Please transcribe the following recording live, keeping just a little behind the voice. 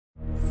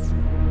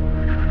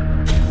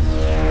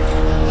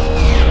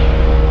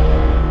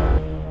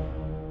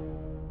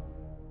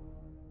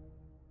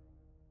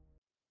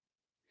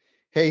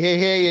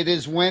Hey, it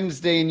is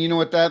Wednesday, and you know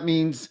what that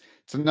means?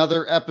 It's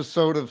another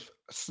episode of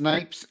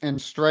Snipes and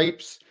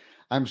Stripes.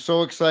 I'm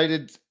so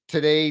excited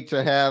today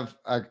to have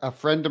a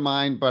friend of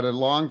mine, but a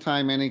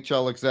longtime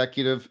NHL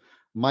executive,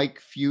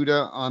 Mike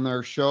Futa, on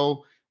our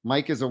show.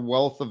 Mike is a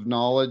wealth of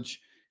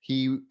knowledge.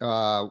 He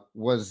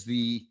was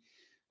the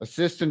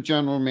assistant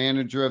general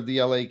manager of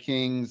the LA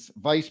Kings,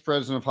 vice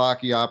president of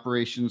hockey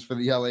operations for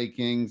the LA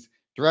Kings,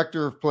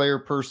 director of player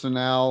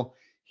personnel.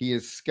 He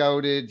is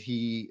scouted,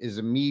 he is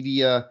a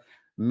media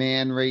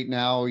man right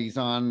now. He's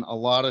on a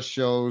lot of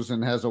shows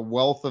and has a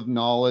wealth of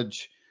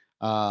knowledge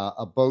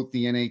about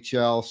the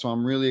NHL. So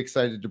I'm really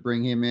excited to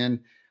bring him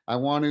in. I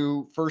want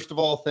to, first of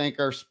all, thank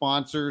our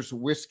sponsors,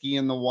 Whiskey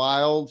in the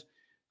Wild,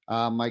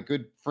 my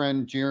good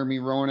friend Jeremy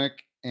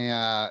Roenick,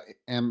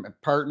 and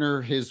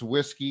partner, his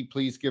whiskey.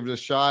 Please give it a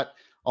shot.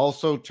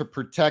 Also to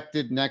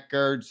Protected Neck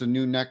Guards, a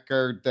new neck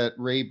guard that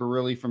Ray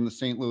Barilli from the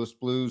St. Louis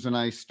Blues and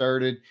I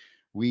started.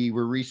 We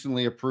were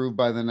recently approved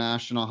by the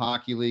National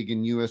Hockey League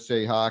and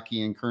USA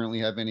Hockey and currently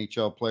have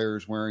NHL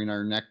players wearing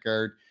our neck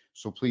guard.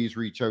 So please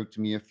reach out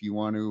to me if you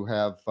want to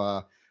have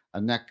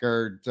a neck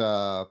guard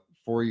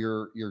for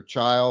your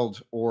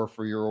child or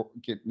for your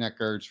get neck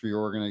guards for your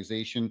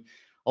organization.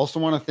 Also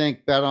want to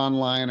thank Bet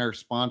Online, our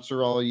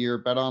sponsor all year.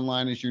 Bet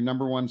Online is your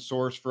number one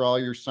source for all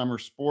your summer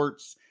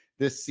sports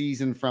this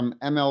season, from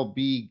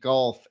MLB,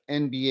 golf,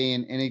 NBA,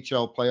 and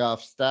NHL playoff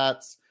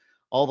stats.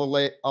 All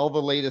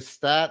the latest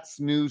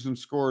stats, news, and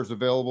scores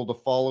available to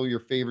follow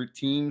your favorite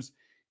teams.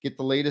 Get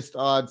the latest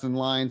odds and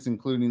lines,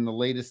 including the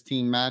latest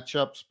team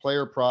matchups,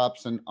 player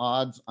props, and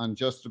odds on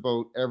just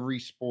about every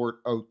sport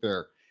out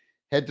there.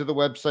 Head to the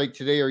website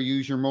today or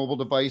use your mobile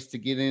device to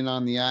get in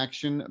on the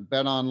action.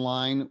 Bet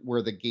online,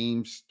 where the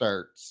game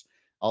starts.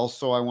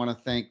 Also, I want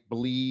to thank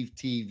Believe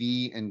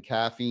TV and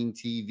Caffeine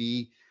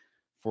TV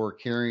for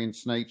carrying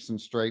Snipes and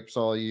Stripes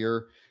all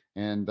year.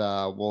 And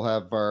we'll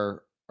have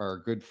my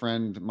good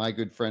friend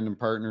and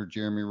partner,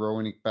 Jeremy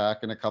Roenick,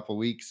 back in a couple of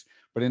weeks.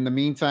 But in the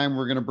meantime,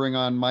 we're going to bring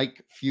on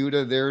Mike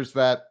Futa. There's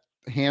that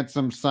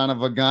handsome son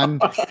of a gun.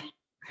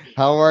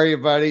 How are you,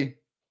 buddy?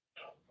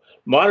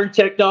 Modern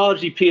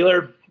technology,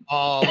 Peeler.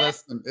 Oh,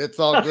 listen, it's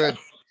all good.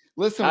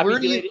 Listen,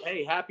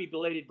 happy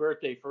belated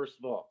birthday, first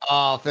of all.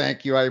 Oh,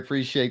 thank you. I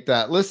appreciate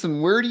that.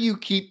 Listen, where do you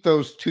keep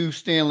those 2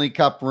 Stanley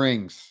Cup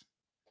rings?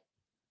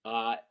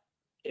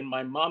 In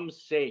my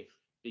mom's safe,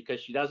 because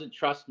she doesn't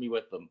trust me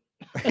with them.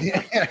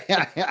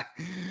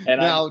 And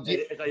now,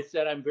 as I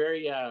said, I'm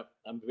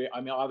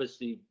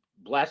obviously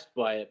blessed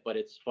by it, but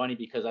it's funny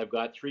because I've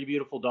got 3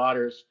 beautiful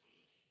daughters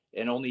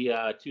and only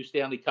 2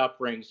 Stanley Cup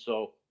rings.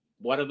 So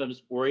one of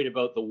them's worried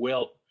about the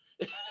will.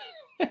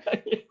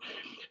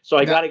 So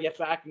I got to get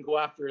back and go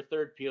after a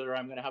third, Peeler.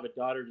 I'm going to have a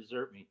daughter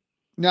desert me.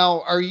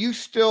 Now, are you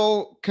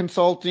still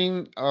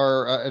consulting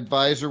or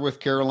advisor with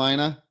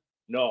Carolina?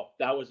 No,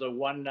 that was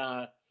one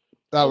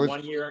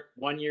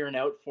year and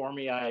out for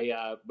me.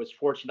 I was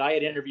fortunate. I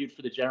had interviewed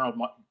for the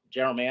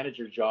general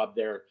manager job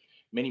there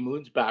many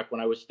moons back when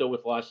I was still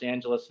with Los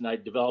Angeles, and I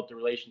developed a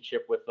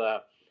relationship with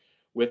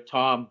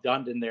Tom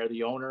Dundon there,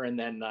 the owner. And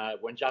then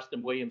when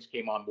Justin Williams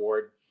came on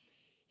board,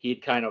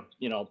 he'd kind of,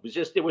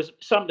 it was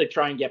something to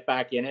try and get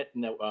back in it.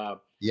 And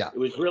it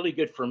was really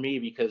good for me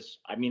because,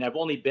 I've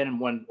only been in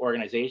one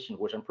organization,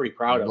 which I'm pretty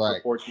proud of,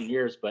 for 14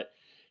 years. But,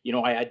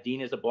 I had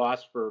Dean as a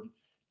boss for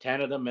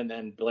 10 of them, and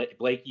then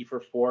Blakey for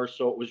 4.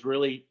 So it was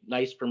really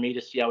nice for me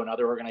to see how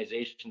another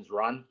organizations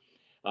run,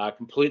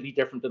 completely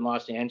different than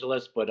Los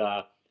Angeles, but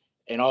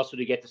and also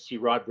to get to see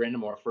Rod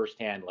Brindamore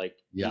firsthand,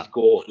 his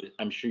goals,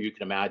 I'm sure you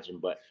can imagine,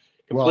 but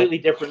completely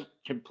different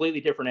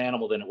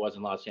animal than it was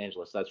in Los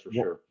Angeles. That's for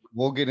sure.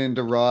 We'll get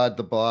into Rod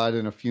the Bod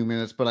in a few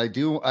minutes, but I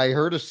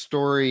heard a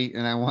story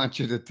and I want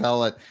you to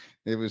tell it.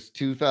 It was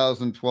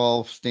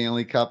 2012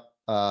 Stanley Cup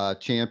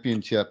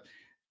championship.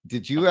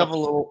 Did you have a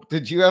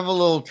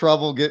little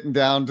trouble getting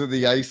down to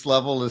the ice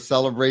level to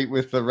celebrate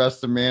with the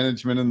rest of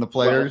management and the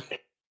players?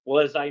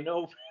 Well, as I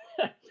know,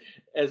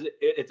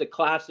 it's a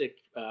classic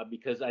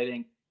because I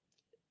think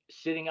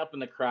sitting up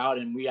in the crowd,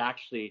 and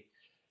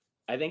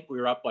I think we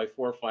were up by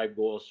 4 or 5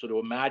 goals. So to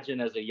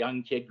imagine as a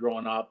young kid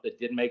growing up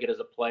that didn't make it as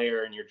a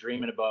player, and you're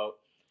dreaming about,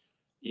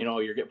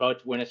 you're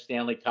about to win a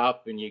Stanley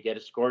Cup and you get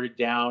escorted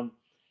down,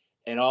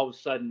 and all of a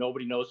sudden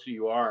nobody knows who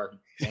you are,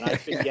 and I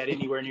couldn't get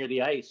anywhere near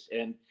the ice.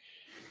 And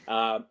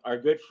our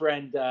good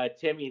friend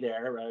Timmy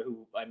there,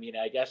 who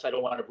I guess I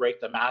don't want to break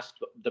the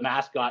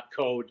mascot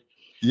code,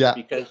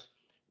 because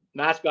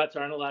mascots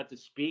aren't allowed to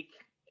speak,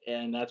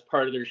 and that's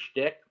part of their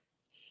shtick.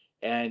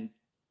 And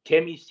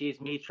Timmy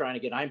sees me trying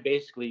to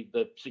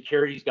the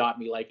security's got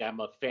me like I'm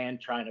a fan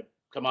trying to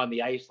come on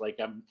the ice, like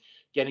I'm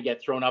going to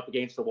get thrown up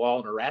against the wall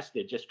and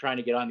arrested, just trying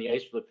to get on the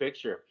ice for the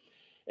picture.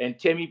 And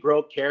Timmy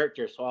broke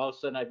character. So all of a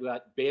sudden I've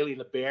got Bailey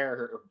the Bear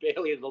or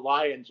Bailey the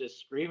Lion just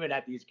screaming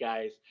at these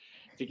guys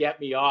to get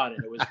me on.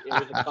 And it was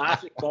a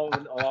classic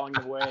moment along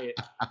the way.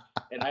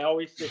 And I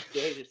always to this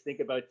day just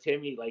think about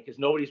Timmy, because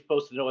nobody's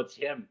supposed to know it's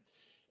him.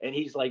 And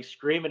he's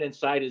screaming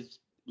inside his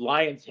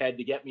Lion's head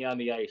to get me on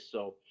the ice.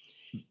 So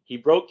he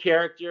broke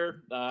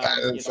character, That's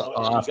and he got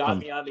awesome.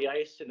 me on the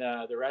ice, and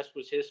the rest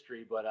was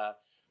history. But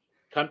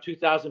come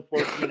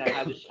 2014,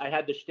 I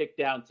had the shtick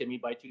down, Timmy.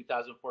 By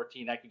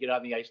 2014, I could get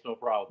on the ice, no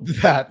problem.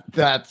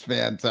 That's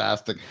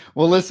fantastic.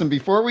 Well, listen,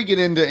 before we get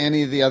into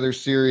any of the other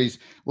series,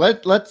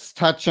 let's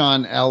touch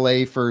on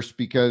LA first,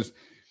 because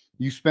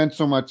you spent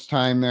so much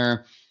time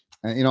there.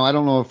 I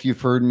don't know if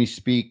you've heard me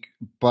speak,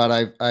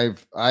 but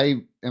I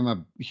am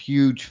a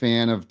huge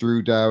fan of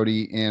Drew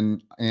Doughty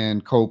and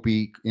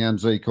Kopi,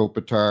 Anze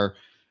Kopitar.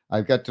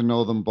 I've got to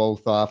know them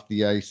both off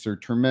the ice. They're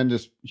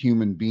tremendous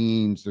human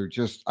beings.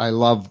 I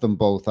love them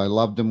both. I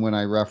loved them when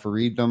I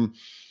refereed them,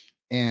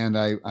 and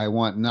I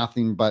want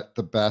nothing but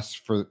the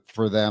best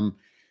for them.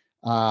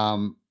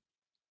 Um,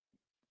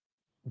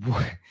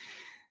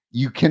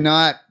 you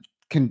can't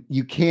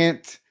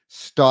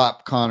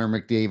stop Connor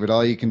McDavid.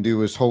 All you can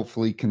do is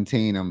hopefully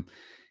contain him.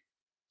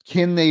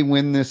 Can they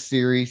win this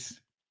series?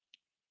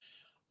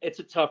 It's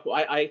a tough.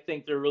 I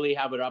think they really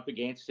have it up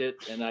against it,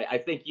 and I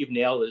think you've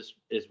nailed it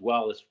as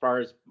well. As far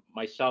as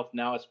myself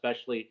now,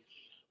 especially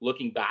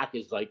looking back,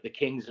 is like the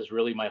Kings is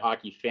really my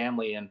hockey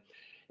family,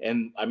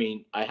 and I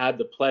mean, I had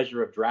the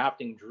pleasure of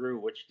drafting Drew,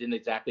 which didn't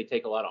exactly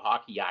take a lot of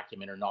hockey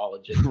acumen or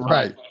knowledge at the time.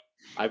 Right.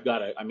 I've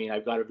got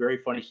a very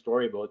funny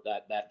story about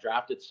that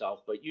draft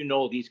itself, but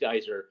these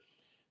guys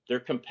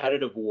they're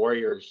competitive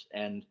warriors,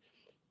 and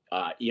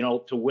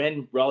to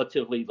win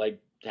relatively,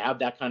 like to have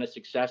that kind of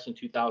success in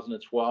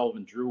 2012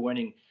 and Drew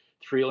winning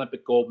 3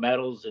 Olympic gold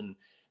medals, and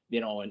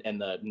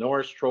and the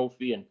Norris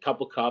Trophy and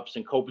couple cups,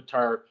 and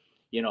Kopitar,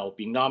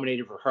 being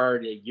nominated for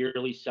Hart, a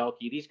yearly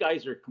Selke. These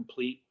guys are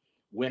complete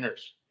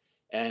winners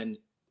and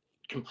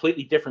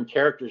completely different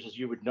characters, as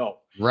you would know.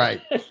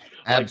 Right. Like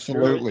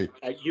Absolutely.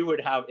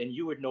 Drew,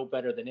 you would know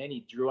better than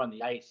any Drew on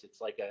the ice. It's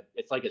like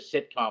a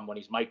sitcom when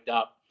he's mic'd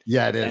up.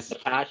 Yeah, it is. And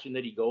the passion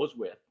that he goes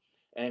with.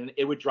 And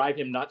it would drive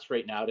him nuts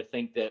right now to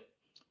think that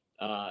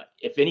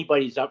if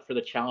anybody's up for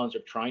the challenge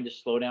of trying to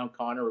slow down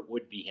Connor, it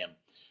would be him.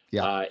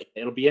 Yeah.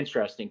 It'll be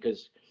interesting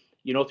because,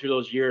 through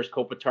those years,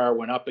 Kopitar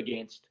went up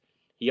against,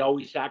 he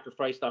always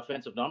sacrificed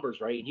offensive numbers,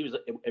 right? And he was,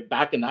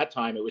 back in that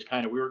time, it was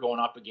kind of, we were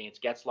going up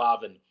against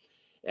Getzlaf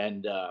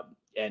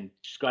and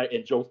Scott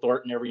and Joe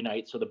Thornton every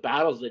night. So the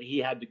battles that he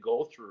had to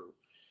go through,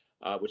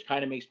 which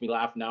kind of makes me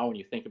laugh now when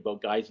you think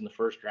about guys in the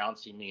first round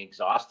seeming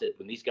exhausted,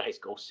 when these guys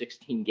go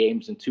 16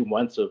 games in 2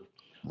 months of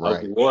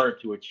war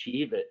to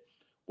achieve it,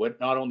 what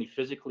not only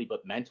physically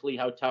but mentally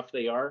how tough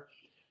they are.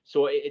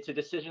 So it's a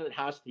decision that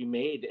has to be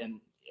made, and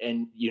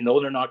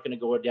they're not going to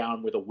go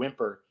down with a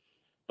whimper,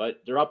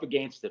 but they're up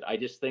against it. I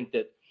just think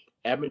that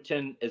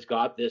Edmonton has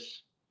got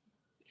this.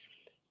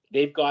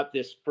 They've got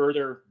this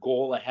further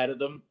goal ahead of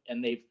them,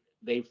 and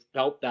they've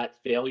felt that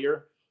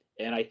failure,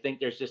 and I think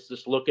there's just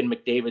this look in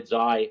McDavid's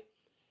eye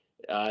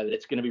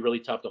that's going to be really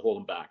tough to hold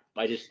him back.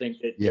 I just think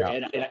that,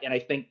 and I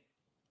think,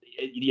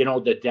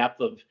 the depth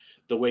of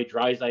the way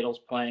Draisaitl's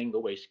playing, the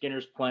way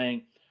Skinner's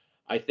playing.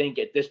 I think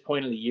at this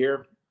point of the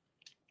year,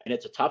 and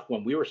it's a tough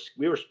one. We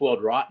were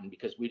spoiled rotten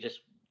because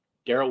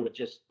Darryl would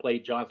just play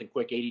Jonathan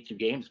Quick 82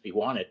 games if he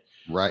wanted.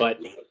 Right.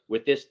 But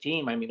with this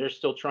team, I mean, they're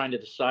still trying to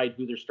decide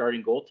who their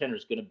starting goaltender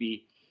is going to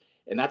be.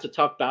 And that's a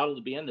tough battle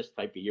to be in this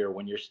type of year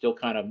when you're still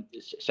kind of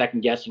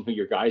second guessing who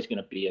your guy's going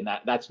to be. And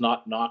that's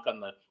not knock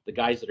on the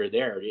guys that are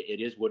there.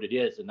 It is what it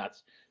is. And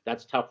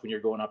that's tough when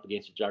you're going up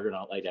against a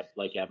juggernaut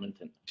like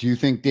Edmonton. Do you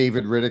think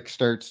David Riddick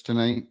starts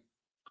tonight?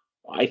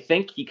 I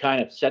think he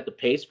kind of set the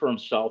pace for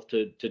himself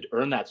to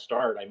earn that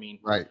start. I mean,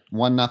 right.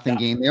 1-0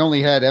 game.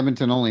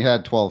 Edmonton only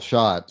had 12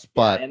 shots,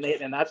 but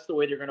and that's the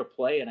way they're going to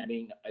play. And I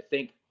mean, I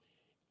think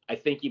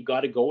you've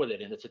got to go with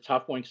it. And it's a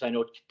tough one because I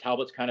know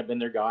Talbot's kind of been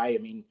their guy. I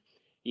mean,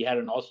 he had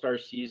an all-star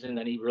season,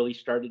 then he really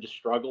started to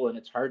struggle, and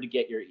it's hard to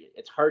get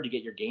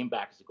your game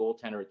back as a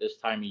goaltender at this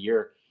time of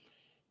year.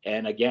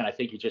 And again, I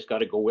think you just got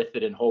to go with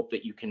it and hope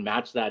that you can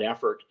match that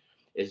effort,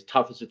 as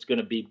tough as it's going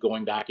to be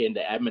going back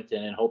into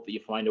Edmonton, and hope that you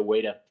find a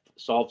way to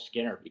solve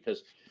Skinner,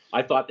 because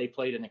I thought they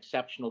played an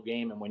exceptional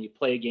game. And when you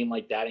play a game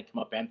like that and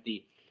come up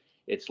empty,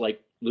 it's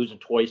like losing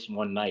twice in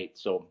one night.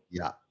 So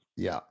yeah.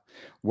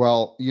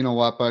 Well, you know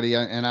what, buddy,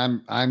 and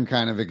I'm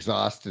kind of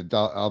exhausted.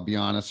 I'll be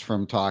honest,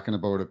 from talking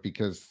about it,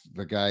 because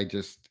the guy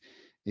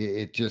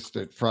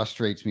it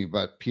frustrates me.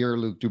 But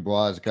Pierre-Luc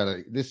Dubois has got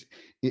to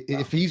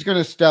if he's going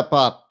to step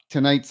up,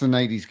 tonight's the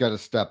night he's got to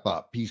step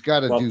up. He's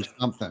got to do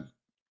something.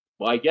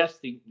 Well, I guess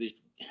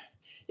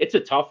it's a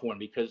tough one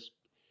because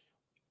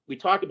we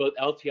talk about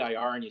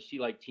LTIR and you see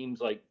like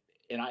teams like,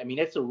 and I mean,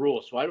 it's a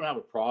rule, so I don't have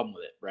a problem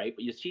with it, right?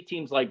 But you see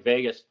teams like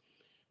Vegas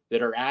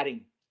that are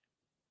adding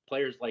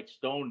players like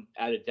Stone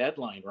at a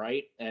deadline,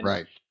 right? And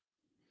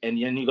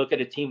then you look at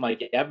a team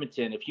like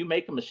Edmonton. If you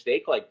make a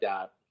mistake like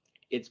that,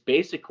 it's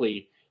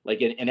basically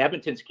like in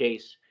Edmonton's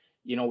case,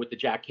 with the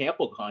Jack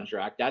Campbell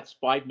contract, that's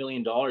 $5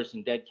 million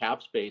in dead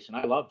cap space. And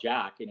I love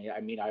Jack, and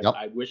I mean,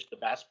 I wish the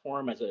best for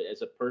him as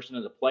a person,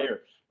 as a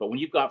player. But when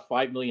you've got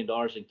 $5 million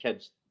in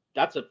kids,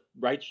 that's a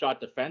right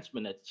shot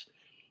defenseman that's,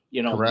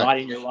 not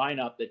in your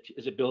lineup, that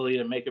his ability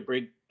to make a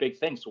big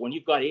thing. So when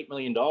you've got $8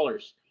 million,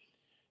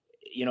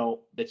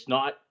 that's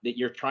not that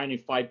you're trying to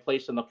find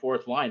place on the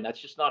fourth line. That's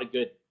just not a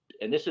good.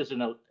 And this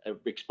isn't a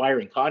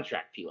expiring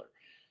contract, Peeler.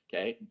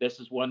 Okay, this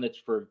is one that's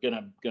for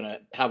gonna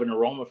have an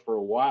aroma for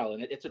a while,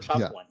 and it's a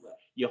tough one.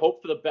 You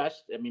hope for the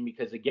best. I mean,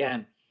 because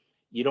again,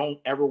 you don't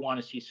ever want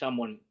to see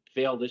someone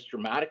fail this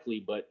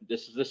dramatically. But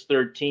this is this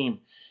third team,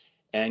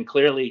 and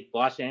clearly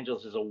Los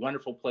Angeles is a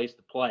wonderful place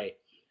to play,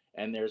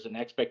 and there's an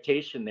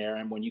expectation there.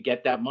 And when you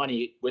get that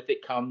money, with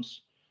it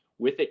comes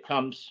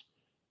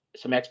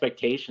some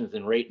expectations.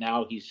 And right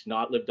now, he's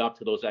not lived up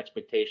to those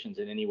expectations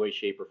in any way,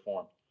 shape, or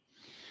form.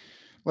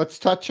 Let's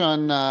touch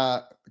on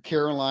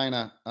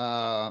Carolina.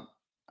 I'm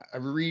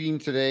reading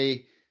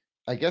today,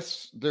 I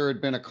guess there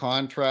had been a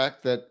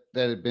contract that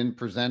had been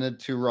presented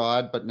to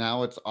Rod, but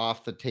now it's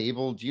off the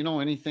table. Do you know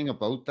anything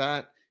about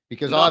that?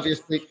 Because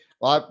obviously,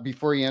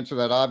 before you answer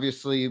that,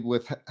 obviously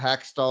with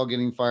Hackstall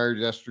getting fired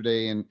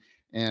yesterday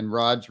and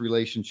Rod's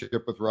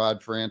relationship with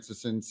Rod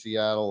Francis in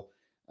Seattle,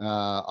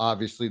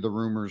 obviously the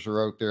rumors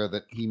are out there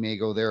that he may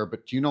go there.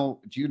 But do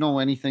you know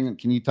anything?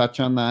 Can you touch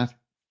on that?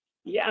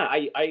 Yeah,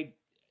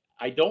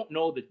 I don't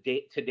know the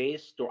date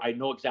today's story. I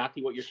know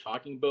exactly what you're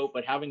talking about,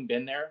 but having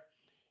been there,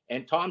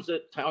 and Tom's a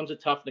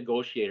tough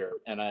negotiator,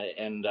 and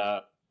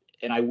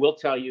I will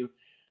tell you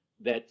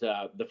that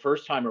the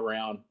first time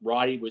around,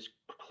 Roddy was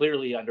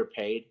clearly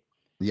underpaid.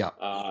 Yeah.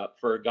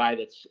 For a guy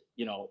that's,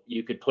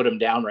 you could put him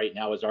down right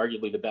now as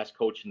arguably the best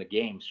coach in the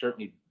game,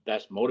 certainly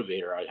best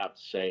motivator, I'd have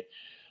to say.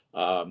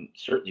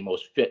 Certainly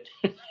most fit,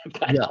 if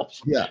that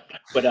helps. Yeah.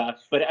 But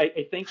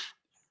I think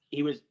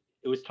it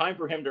was time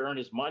for him to earn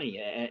his money,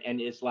 and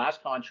his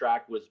last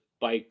contract was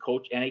by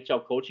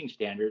NHL coaching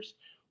standards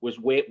was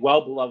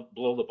well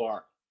below the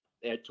bar,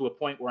 to a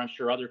point where I'm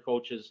sure other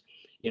coaches,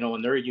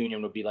 in their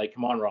union would be like,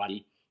 "Come on,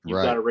 Roddy,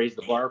 you've got to raise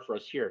the bar for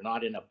us here,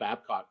 not in a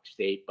Babcock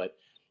state, but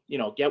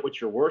get what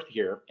you're worth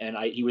here." And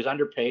he was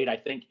underpaid. I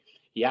think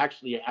he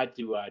actually had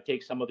to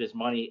take some of his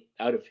money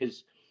out of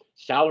his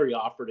salary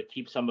offer to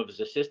keep some of his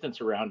assistants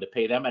around to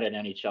pay them at an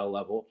NHL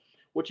level,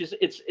 which is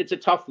it's a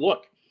tough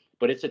look,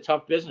 but it's a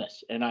tough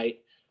business. And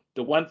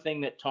the one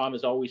thing that Tom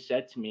has always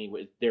said to me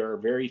was there are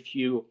very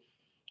few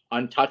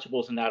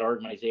untouchables in that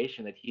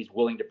organization that he's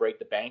willing to break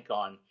the bank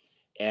on,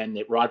 and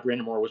that Rod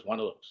Brind'Amour was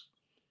one of those.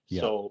 Yeah.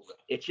 So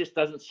it just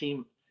doesn't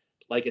seem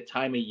like a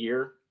time of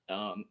year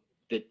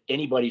that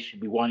anybody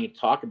should be wanting to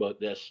talk about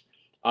this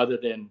other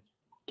than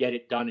get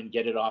it done and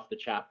get it off the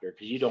chapter,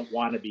 because you don't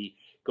want to be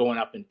going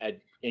up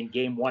in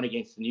game one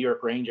against the New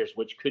York Rangers,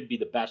 which could be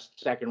the best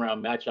second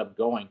round matchup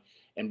going,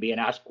 and being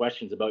asked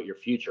questions about your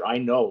future. I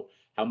know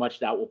how much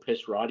that will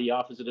piss Roddy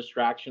off as a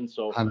distraction.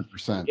 So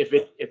 100%.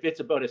 If it's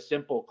about a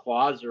simple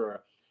clause or a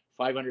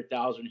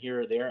 500,000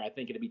 here or there, I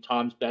think it'd be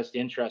Tom's best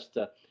interest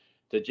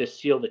to just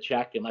seal the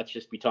check and let's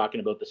just be talking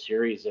about the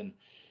series. And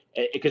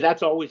because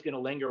that's always going to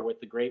linger with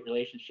the great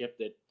relationship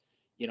that,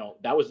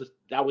 that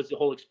was the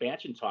whole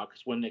expansion talk.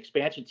 Because when the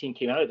expansion team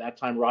came out at that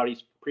time,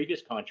 Roddy's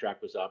previous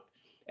contract was up,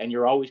 and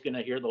you're always going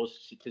to hear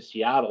those to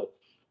Seattle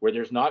where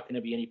there's not going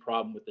to be any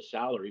problem with the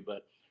salary.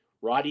 But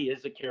Roddy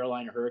is the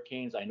Carolina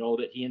Hurricanes. I know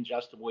that he and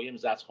Justin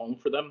Williams, that's home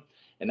for them,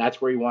 and that's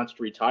where he wants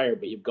to retire.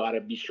 But you've got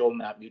to be shown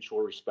that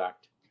mutual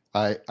respect.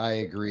 I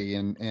agree,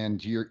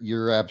 and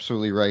you're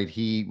absolutely right.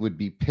 He would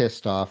be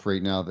pissed off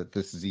right now that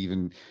this is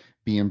even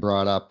being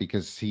brought up,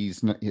 because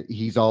he's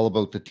all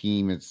about the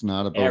team. It's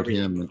not about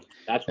everything. Him.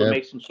 That's what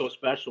makes him so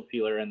special,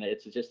 Peeler. And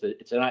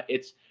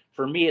it's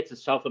for me, it's a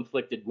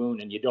self-inflicted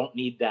wound, and you don't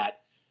need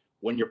that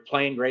when you're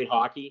playing great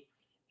hockey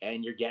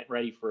and you're getting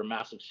ready for a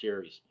massive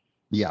series.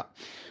 Yeah.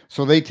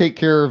 So they take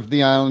care of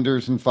the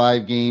Islanders in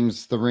 5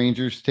 games. The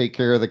Rangers take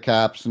care of the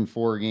Caps in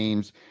 4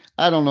 games.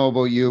 I don't know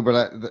about you,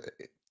 but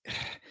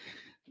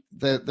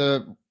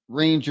the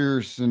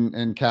Rangers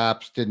and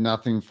Caps did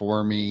nothing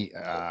for me.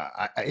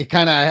 I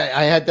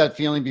had that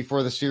feeling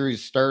before the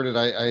series started.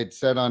 I had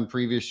said on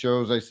previous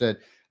shows, I said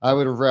I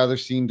would have rather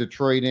seen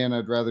Detroit in.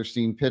 I'd rather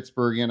seen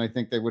Pittsburgh in. I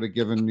think they would have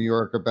given New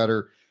York a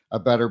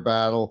better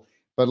battle.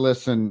 But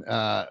listen,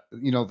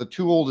 the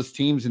 2 oldest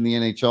teams in the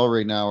NHL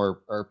right now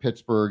are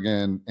Pittsburgh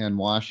and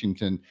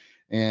Washington.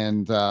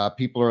 And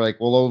people are like,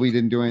 well, Ovi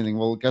didn't do anything.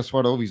 Well, guess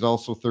what? Ovi's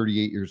also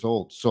 38 years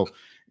old. So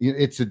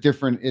it's a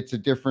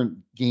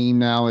different game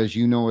now. As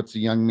you know, it's a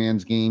young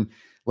man's game.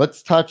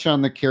 Let's touch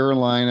on the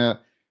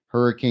Carolina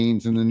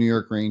Hurricanes and the New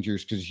York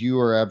Rangers, because you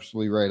are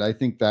absolutely right. I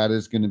think that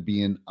is going to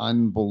be an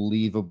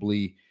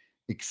unbelievably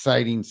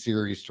exciting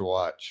series to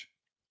watch.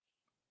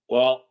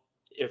 Well,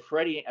 if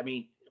Freddie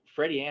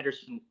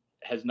Anderson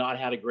has not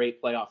had a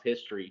great playoff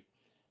history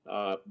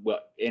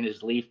in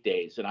his Leaf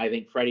days. And I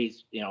think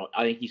Freddie's,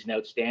 I think he's an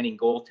outstanding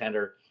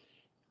goaltender,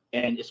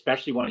 and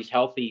especially when he's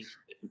healthy,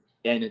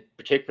 and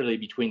particularly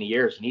between the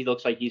years. And he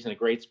looks like he's in a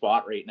great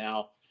spot right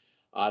now.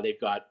 They've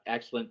got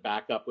excellent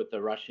backup with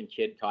the Russian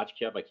kid,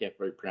 Kochkev. I can't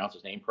really pronounce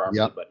his name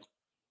properly, but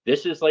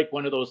this is like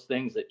one of those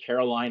things that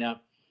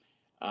Carolina,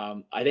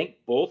 I think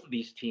both of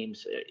these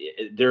teams,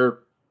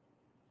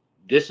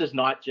 this is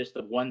not just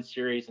a one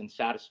series in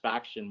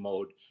satisfaction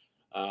mode.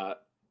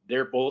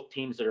 They're both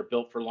teams that are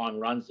built for long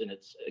runs, and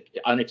it's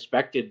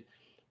unexpected.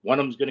 One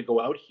of them's going to go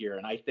out here.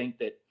 And I think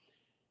that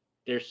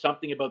there's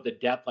something about the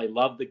depth. I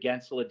love the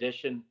Gensel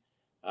edition.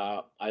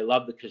 I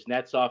love the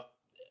Kuznetsov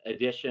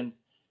edition.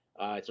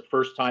 It's the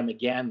first time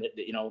again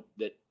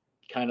that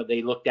kind of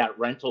they looked at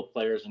rental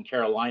players in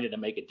Carolina to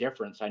make a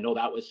difference. I know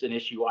that was an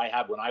issue I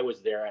had when I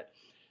was there at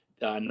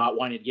not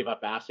wanting to give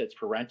up assets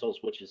for rentals,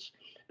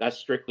 that's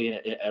strictly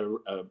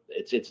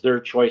it's their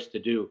choice to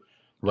do.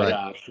 But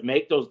Right. To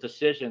make those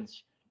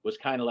decisions was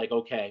kind of like,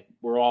 okay,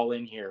 we're all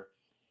in here.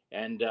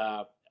 And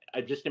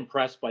I'm just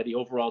impressed by the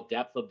overall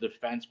depth of the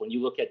defense. When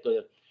you look at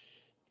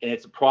and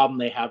it's a problem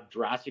they have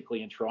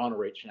drastically in Toronto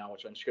right now,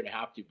 which I'm just going to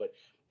have to, but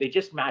they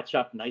just match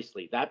up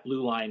nicely. That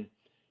blue line,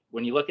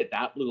 when you look at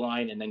that blue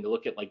line and then you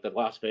look at like the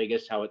Las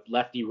Vegas, how it's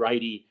lefty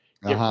righty,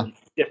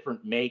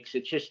 different makes,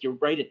 it's just, you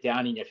write it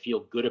down and you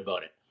feel good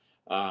about it.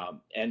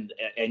 And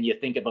you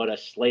think about a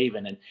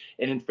Slavin and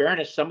in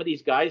fairness, some of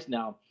these guys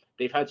now,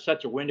 they've had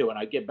such a window, and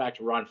I get back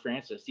to Ron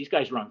Francis. These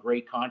guys are on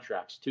great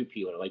contracts too,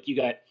 Peeler. Like you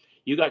got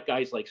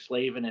guys like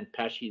Slavin and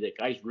Pesci that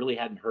guys really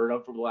hadn't heard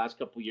of for the last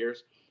couple of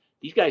years.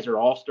 These guys are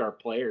all-star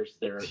players.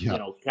 They're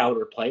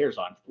caliber players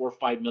on $4 or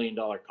 $5 million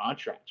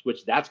contracts,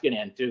 which that's going to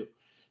end too.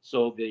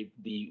 So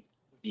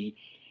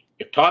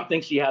if Tom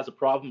thinks he has a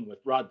problem with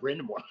Rod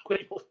Brindamore,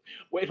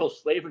 wait till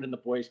Slavin and the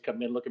boys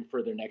come in looking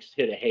for their next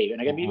hit of hay.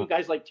 And I mean, even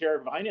guys like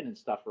Tara Vinen and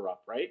stuff are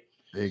up, right?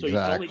 Exactly. So you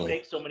can only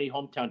take so many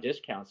hometown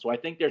discounts. So I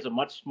think there's a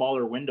much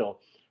smaller window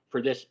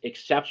for this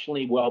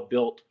exceptionally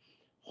well-built,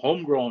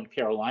 homegrown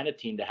Carolina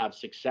team to have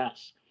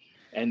success.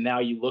 And now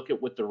you look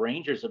at what the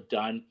Rangers have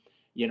done,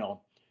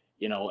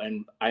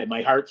 and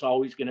my heart's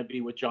always going to be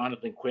with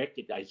Jonathan Quick.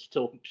 I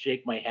still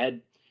shake my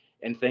head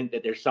and think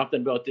that there's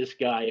something about this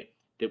guy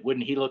that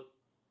wouldn't he look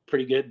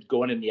pretty good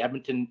going in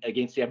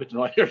against the Edmonton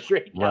Oilers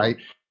right now. Right.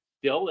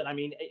 Still, and I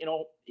mean,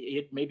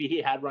 maybe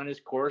he had run his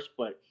course,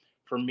 but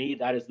for me,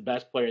 that is the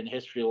best player in the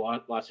history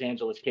of Los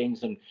Angeles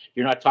Kings. And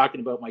you're not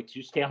talking about my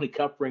 2 Stanley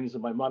Cup rings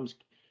in my mom's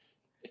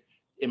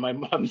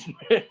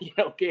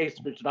case,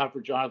 but it's not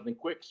for Jonathan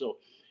Quick. So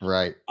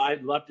right.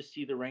 I'd love to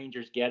see the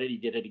Rangers get it. He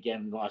did it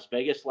again in Las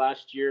Vegas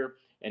last year,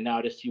 and now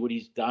to see what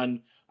he's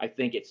done, I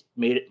think it's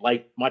made it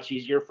like much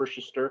easier for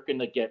Shesterkin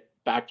to get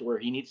back to where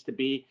he needs to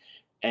be.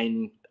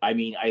 And I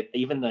mean,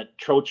 even the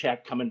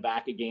Trocheck coming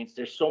back against,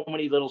 there's so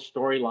many little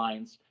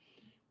storylines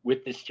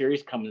with this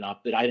series coming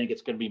up that I think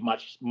it's going to be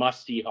much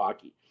must-see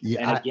hockey. Yeah,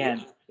 and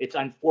again, it's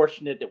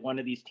unfortunate that one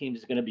of these teams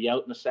is going to be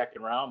out in the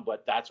second round,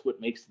 but that's what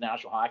makes the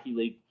National Hockey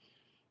League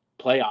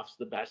playoffs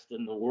the best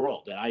in the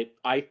world. And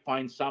I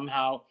find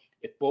somehow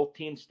if both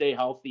teams stay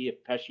healthy,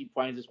 if Pesci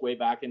finds his way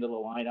back into the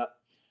lineup,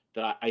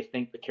 that I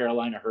think the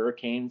Carolina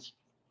Hurricanes,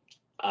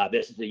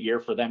 this is a year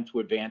for them to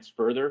advance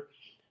further.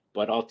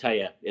 But I'll tell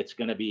you, it's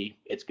going to be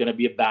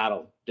a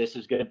battle. This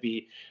is going to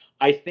be,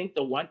 I think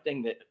the one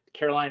thing that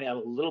Carolina had a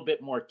little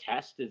bit more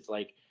test is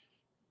like,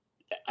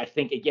 I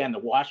think again, the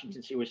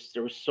Washington series,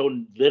 there was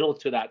so little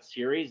to that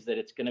series that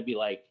it's going to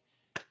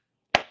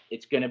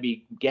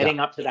be getting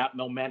up to that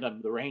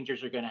momentum. The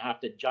Rangers are going to have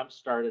to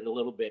jumpstart it a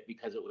little bit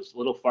because it was a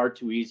little far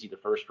too easy the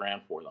first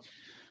round for them.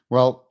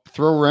 Well,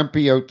 throw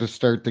Rempe out to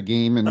start the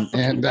game and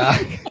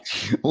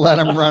let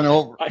him run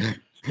over.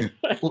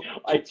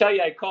 I tell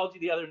you, I called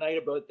you the other night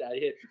about that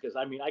hit because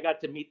I mean, I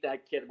got to meet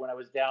that kid when I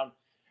was down.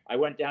 I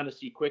went down to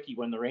see Quickie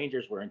when the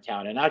Rangers were in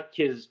town, and that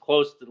kid is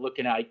close to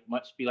looking at,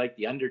 must be like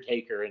the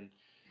Undertaker and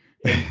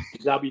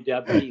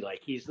WWE.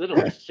 Like he's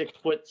literally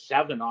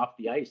 6'7" off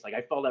the ice. Like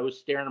I felt I was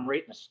staring him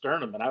right in the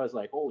sternum, and I was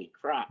like, "Holy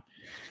crap!"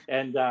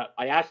 And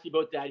I asked you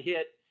about that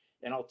hit,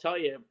 and I'll tell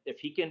you, if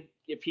he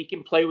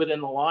can play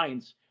within the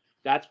lines,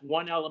 that's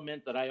one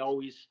element that I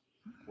always,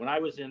 when I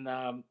was in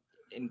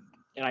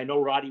and I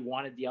know Roddy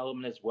wanted the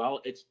element as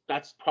well.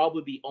 That's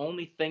probably the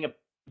only thing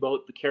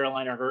about the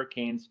Carolina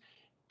Hurricanes,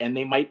 and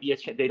they might be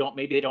they don't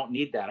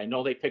need that. I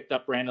know they picked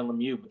up Brandon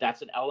Lemieux, but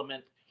that's an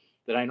element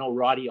that I know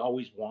Roddy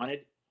always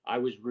wanted. I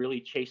was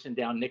really chasing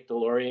down Nick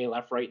Delorier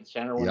left, right, and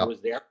center when I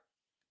was there,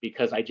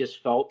 because I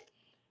just felt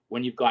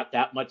when you've got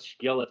that much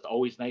skill, it's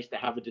always nice to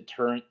have a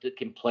deterrent that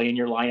can play in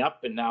your lineup.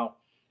 And now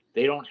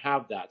they don't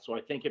have that. So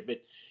I think if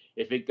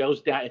it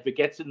goes down, if it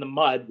gets in the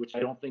mud, which I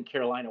don't think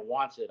Carolina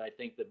wants it, I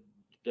think the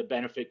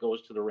benefit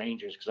goes to the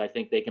Rangers because I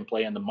think they can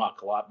play in the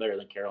muck a lot better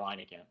than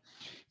Carolina can.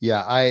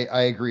 Yeah,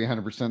 I agree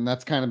 100%.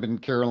 That's kind of been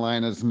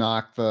Carolina's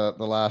knock the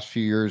last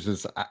few years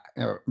is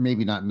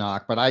maybe not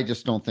knock, but I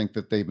just don't think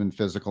that they've been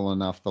physical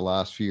enough the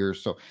last few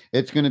years. So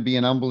it's going to be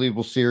an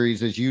unbelievable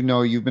series. As you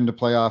know, you've been to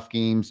playoff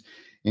games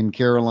in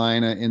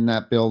Carolina in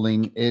that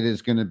building. It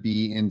is going to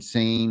be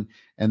insane.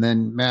 And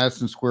then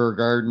Madison Square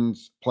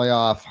Garden's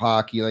playoff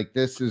hockey, like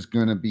this is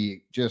going to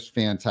be just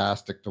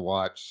fantastic to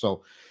watch.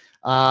 So,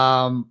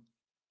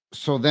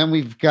 so then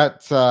we've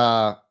got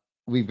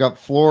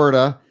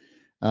Florida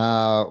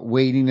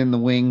waiting in the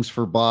wings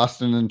for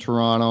Boston and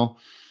Toronto.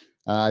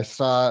 I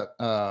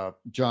saw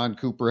John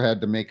Cooper had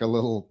to make a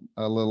little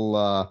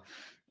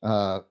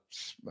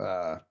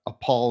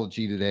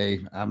apology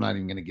today. I'm not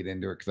even going to get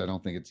into it because I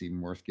don't think it's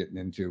even worth getting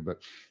into. But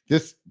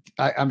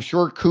I'm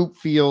sure Coop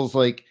feels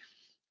like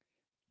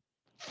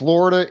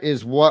Florida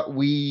is what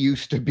we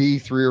used to be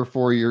 3 or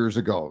 4 years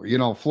ago. You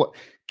know,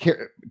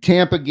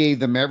 Tampa gave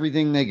them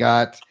everything they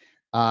got.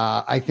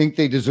 I think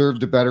they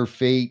deserved a better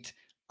fate.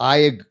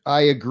 I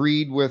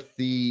agreed with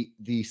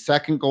the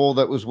second goal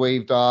that was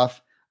waved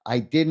off. I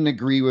didn't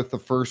agree with the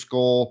first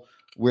goal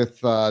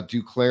with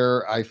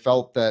Duclair. I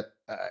felt that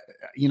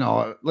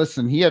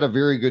listen, he had a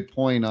very good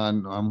point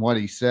on what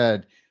he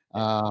said.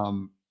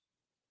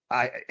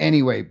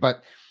 Anyway,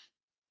 but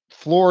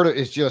Florida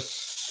is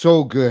just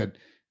so good.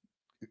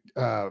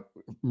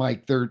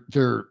 Mike,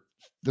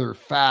 they're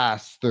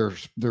fast,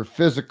 they're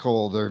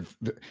physical,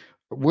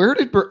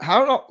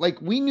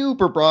 we knew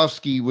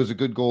Bobrovsky was a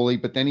good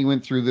goalie, but then he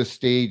went through this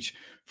stage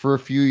for a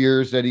few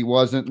years that he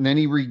wasn't, and then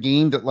he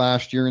regained it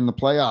last year in the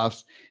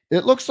playoffs.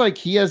 It looks like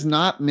he has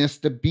not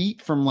missed a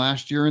beat from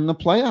last year in the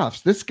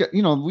playoffs. This guy,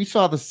 we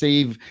saw the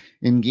save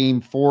in game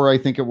 4, I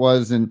think it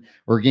was,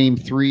 or game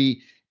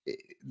 3.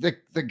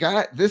 The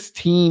guy, this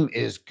team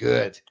is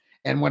good.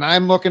 And when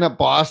I'm looking at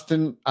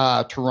Boston,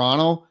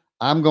 Toronto,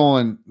 I'm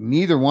going,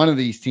 neither one of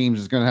these teams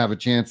is going to have a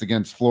chance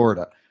against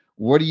Florida.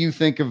 What do you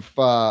think of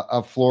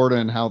Florida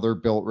and how they're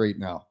built right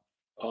now?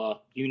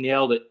 You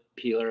nailed it,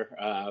 Peeler.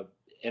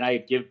 And I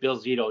give Bill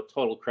Zito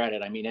total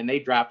credit. I mean, and they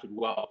drafted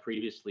well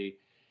previously.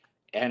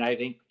 And I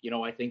think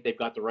they've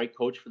got the right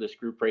coach for this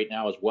group right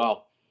now as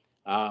well.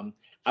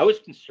 I was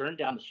concerned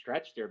down the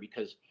stretch there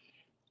because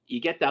you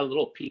get that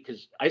little peak,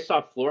 because I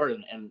saw Florida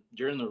and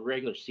during the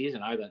regular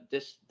season, I thought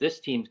this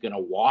team's going to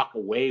walk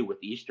away with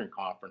the Eastern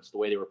Conference the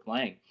way they were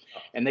playing.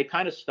 And they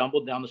kind of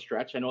stumbled down the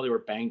stretch. I know they were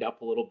banged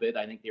up a little bit.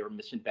 I think they were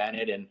missing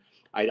Bennett. And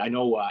I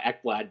know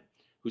Ekblad,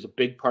 who's a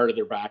big part of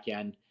their back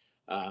end,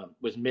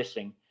 was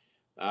missing.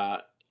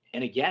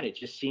 And again, it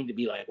just seemed to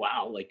be like,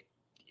 wow, like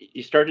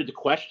you started to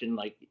question,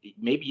 like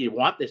maybe you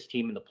want this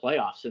team in the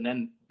playoffs. And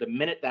then the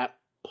minute that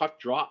puck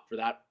dropped for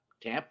that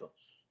Tampa,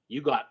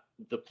 you got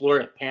the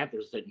Florida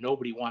Panthers that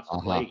nobody wants to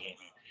play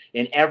against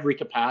in every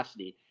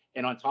capacity.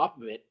 And on top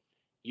of it,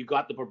 you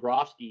got the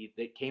Bobrovsky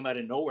that came out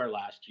of nowhere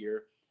last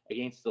year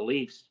against the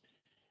Leafs,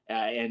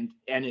 and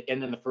in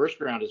the first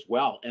round as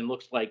well. And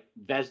looks like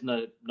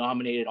Vezina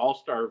nominated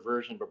All-Star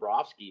version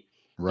Bobrovsky.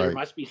 Right. There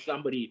must be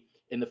somebody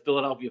in the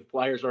Philadelphia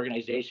Flyers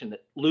organization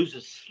that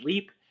loses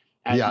sleep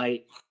at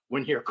night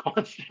when you're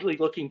constantly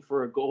looking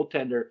for a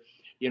goaltender,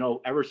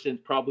 ever since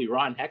probably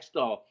Ron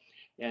Hextall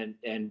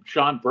and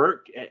Sean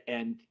Burke,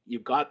 and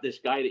you've got this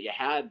guy that you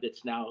had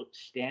that's now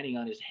standing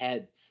on his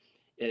head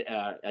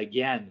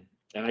again.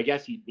 And I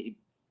guess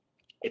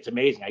it's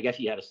amazing. I guess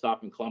he had to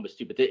stop in Columbus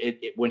too. But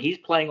when he's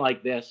playing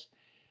like this,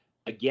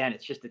 again,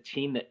 it's just a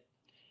team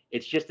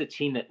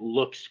that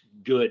looks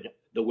good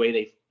the way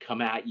they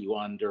come at you.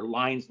 On their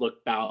lines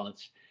look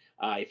balanced.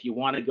 If you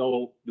want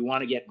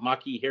to get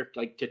mucky here,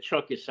 like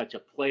Tkachuk is such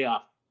a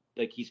playoff.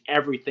 Like he's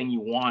everything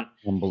you want.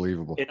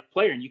 Unbelievable in a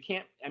player, and you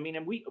can't. I mean,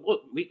 and we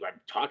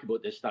talk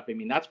about this stuff. I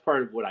mean, that's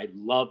part of what I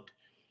loved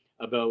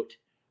about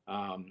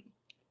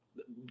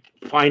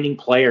finding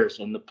players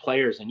and the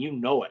players, and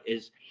it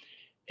is.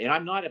 And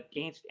I'm not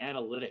against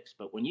analytics,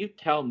 but when you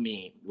find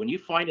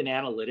an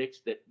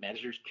analytics that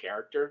measures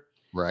character,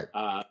 right?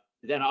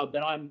 Then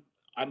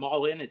I'm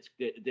all in. It's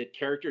the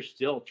character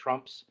still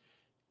trumps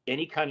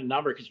any kind of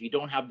number, because if you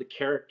don't have the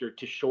character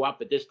to show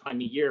up at this time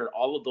of year,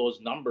 all of those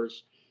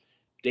numbers,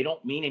 they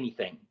don't mean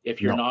anything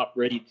if you're not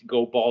ready to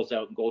go balls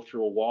out and go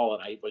through a wall.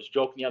 And I was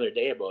joking the other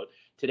day about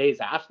today's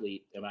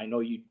athlete, and I know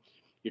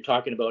you're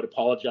talking about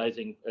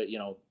apologizing,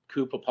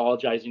 Coop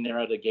apologizing there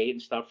out of the gate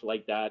and stuff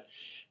like that.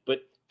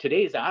 But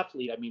today's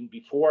athlete, I mean,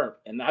 before,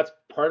 and that's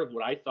part of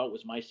what I thought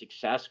was my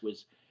success,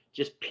 was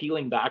just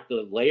peeling back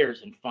the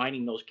layers and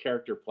finding those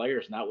character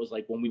players. And that was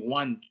like when we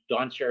won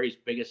Don Cherry's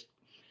biggest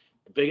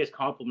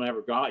compliment I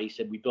ever got. He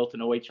said, we built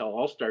an OHL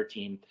All-Star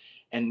team,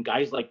 and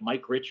guys like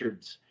Mike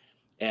Richards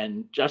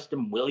and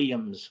Justin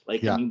Williams,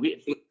 like, I mean,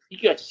 you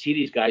got to see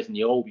these guys in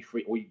the O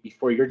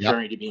before your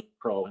journey to being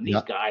pro. And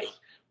these guys,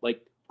 like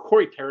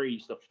Corey Perry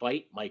used to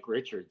fight Mike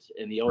Richards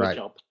in the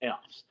OHL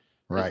playoffs.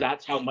 Right.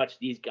 That's how much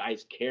these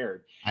guys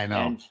cared. I know.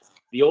 And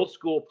the old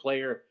school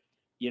player,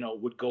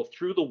 would go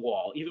through the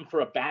wall. Even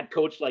for a bad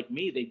coach like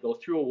me, they'd go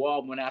through a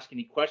wall and wouldn't ask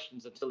any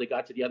questions until they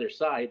got to the other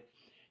side.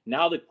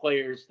 Now the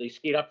players, they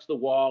skate up to the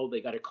wall.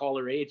 They got to call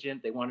their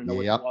agent. They want to know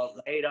what the wall's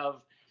made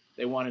of.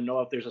 They want to know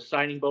if there's a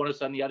signing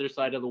bonus on the other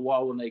side of the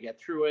wall when they get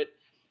through it.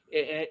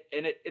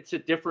 And it's a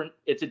different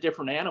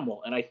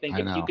animal. And I think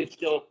if you could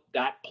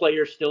that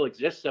player still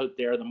exists out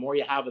there, the more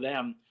you have of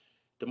them,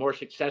 the more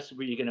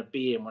successful you're going to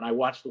be. And when I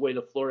watch the way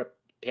the Florida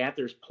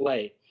Panthers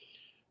play,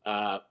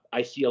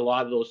 I see a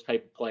lot of those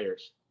type of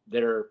players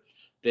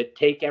that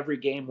take every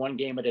game one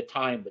game at a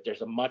time, but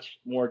there's a much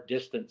more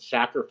distant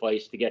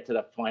sacrifice to get to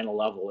that final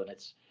level. And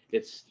it's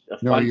a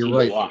fun team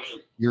to watch.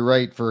 You're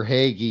right. For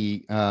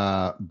Hagee,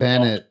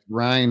 Bennett,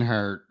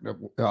 Reinhart,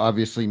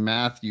 obviously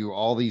Matthew,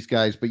 all these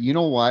guys. But you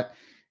know what?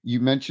 You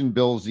mentioned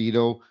Bill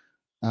Zito,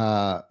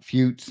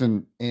 Futs,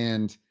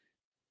 and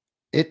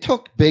it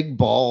took big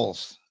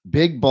balls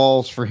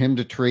for him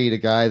to trade a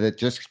guy that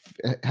just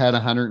had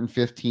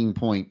 115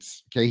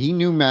 points. Okay. He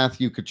knew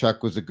Matthew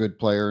Tkachuk was a good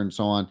player and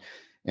so on.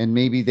 And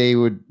maybe they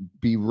would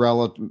be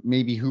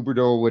maybe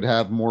Huberdeau would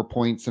have more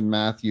points than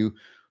Matthew.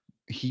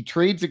 he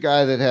trades a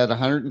guy that had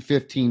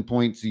 115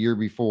 points the year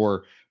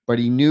before, but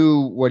he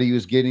knew what he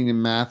was getting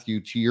in Matthew,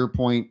 to your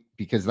point,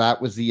 because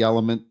that was the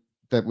element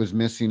that was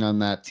missing on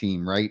that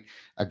team, right?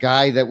 A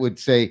guy that would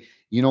say,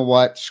 you know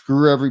what,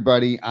 screw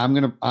everybody. I'm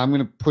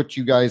gonna put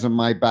you guys on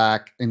my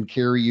back and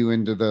carry you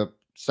into the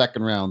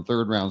second round,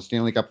 third round,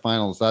 Stanley Cup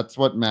Finals. That's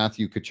what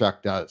Matthew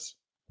Tkachuk does.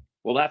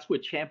 Well, that's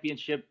what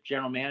championship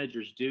general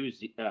managers do.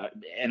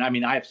 And I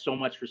mean, I have so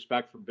much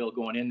respect for Bill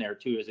going in there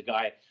too as a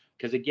guy,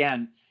 because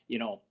again, you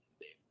know,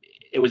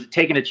 it was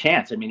taking a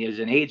chance. I mean, he was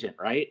an agent,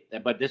 right?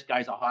 But this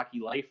guy's a hockey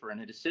lifer,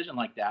 and a decision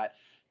like that,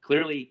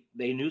 clearly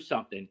they knew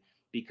something.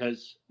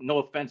 Because no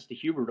offense to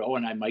Huberdeau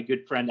and my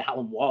good friend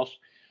Alan Walsh,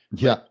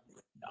 Yeah,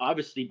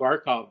 obviously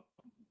Barkov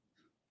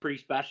pretty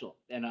special,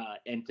 and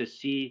to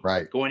see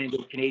right. going into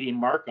a Canadian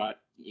market,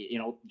 you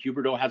know,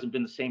 Huberdeau hasn't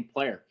been the same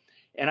player,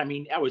 and I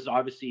mean that was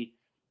obviously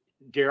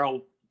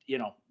Daryl. You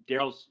know,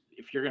 Daryl's,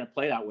 if you're going to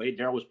play that way,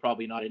 Daryl was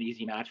probably not an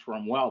easy match for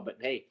him. Well, but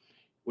hey,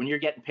 when you're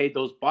getting paid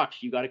those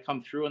bucks, you got to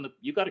come through, and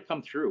you got to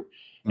come through,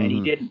 and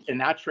he didn't. And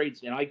that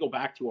trades, and I go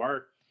back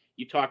to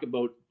you talk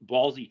about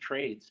ballsy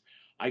trades.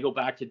 I go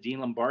back to Dean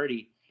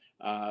Lombardi.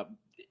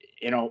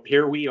 You know,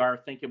 here we are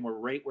thinking we're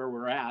right where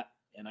we're at.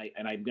 And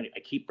I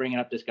keep bringing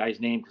up this guy's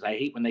name because I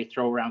hate when they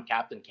throw around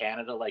Captain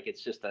Canada like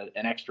it's just an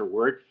extra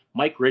word.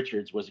 Mike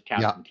Richards was a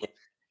Captain Canada.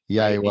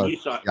 Yeah, right? he was.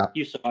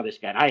 You saw this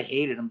guy. I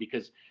hated him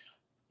because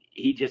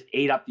he just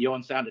ate up the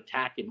Owen Sound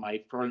attack in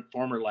my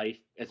former life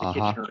as a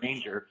Kitchener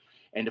Ranger,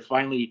 and to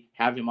finally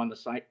have him on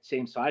the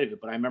same side of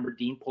it. But I remember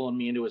Dean pulling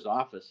me into his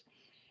office,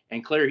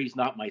 and clearly he's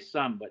not my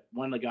son, but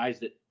one of the guys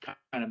that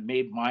kind of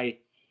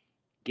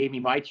gave me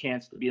my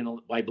chance to be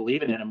by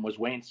believing in him was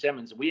Wayne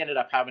Simmons. We ended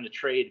up having to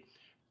trade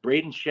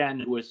Braden Shen,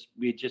 who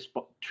we had just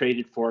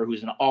traded for,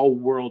 who's an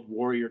all-world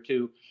warrior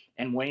too,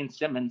 and Wayne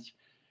Simmons.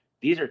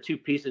 These are two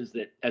pieces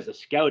that, as a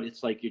scout,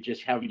 it's like you're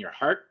just having your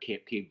heart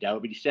caved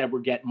out. But he said, we're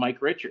getting Mike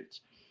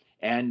Richards.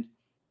 And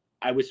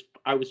I was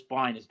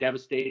fine, as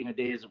devastating a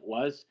day as it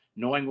was,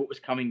 knowing what was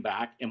coming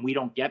back. And we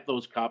don't get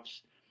those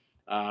cups.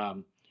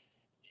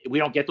 We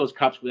don't get those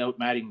cups without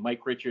adding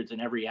Mike Richards and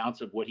every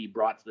ounce of what he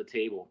brought to the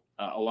table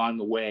along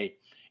the way.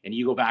 And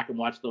you go back and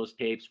watch those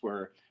tapes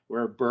where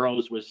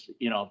Burroughs was,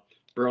 you know,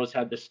 Burroughs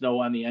had the snow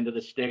on the end of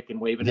the stick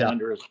and waving it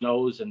under his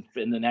nose. And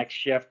in the next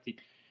shift,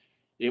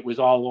 it was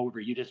all over.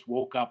 You just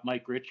woke up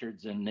Mike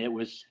Richards, and it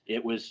was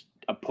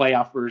a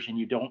playoff version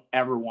you don't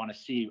ever want to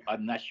see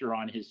unless you're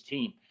on his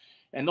team.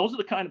 And those are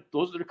the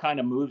kind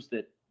of moves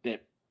that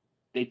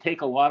they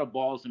take a lot of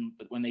balls, and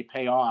when they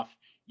pay off,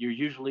 you're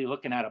usually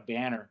looking at a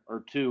banner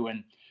or two.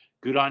 And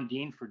good on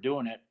Dean for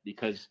doing it,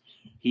 because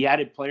he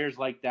added players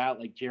like that,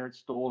 like Jared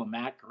Stoll and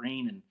Matt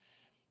Green,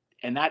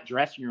 and that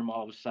dressing room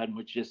all of a sudden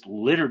was just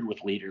littered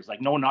with leaders. Like,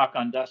 no knock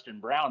on Dustin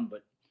Brown,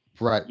 but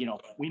right, you know,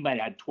 we might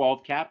have had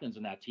 12 captains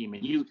in that team,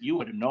 and you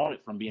would have known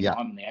it from being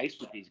on the ice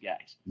with these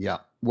guys. Yeah.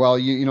 Well,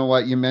 you know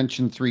what? You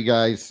mentioned three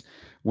guys: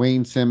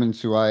 Wayne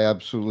Simmons, who I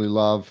absolutely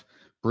love,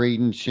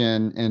 Braden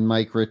Shen, and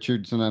Mike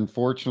Richards. And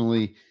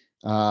unfortunately,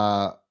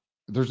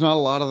 there's not a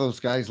lot of those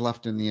guys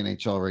left in the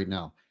NHL right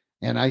now.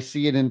 And I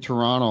see it in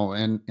Toronto.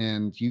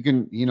 And you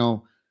can, you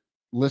know,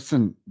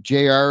 listen,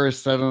 JR has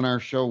said on our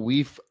show,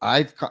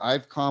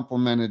 I've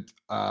complimented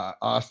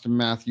Austin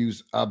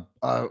Matthews a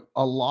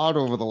lot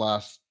over the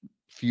last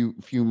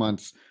few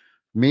months.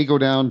 May go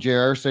down.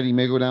 JR said he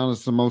may go down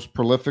as the most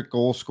prolific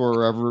goal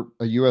scorer ever,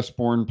 a U.S.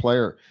 born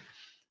player.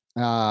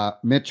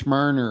 Mitch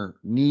Marner,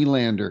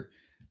 Nylander.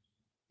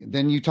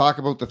 Then you talk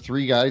about the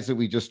three guys that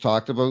we just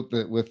talked about,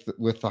 that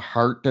with the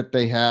heart that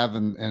they have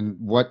and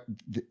what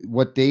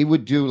they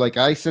would do. Like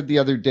I said the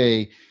other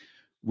day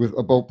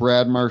about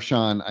Brad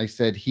Marchand, I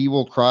said he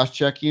will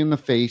cross-check you in the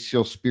face,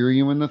 he'll spear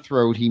you in the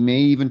throat, he may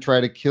even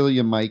try to kill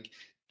you, Mike,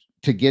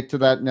 to get to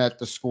that net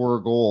to score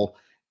a goal.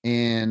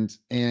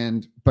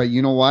 But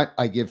you know what?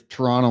 I give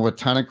Toronto a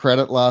ton of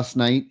credit last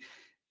night.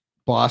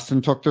 Boston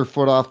took their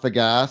foot off the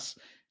gas.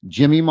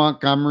 Jimmy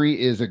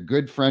Montgomery is a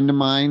good friend of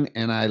mine,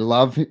 and I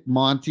love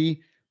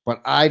Monty,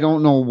 but I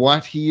don't know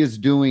what he is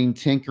doing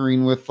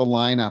tinkering with the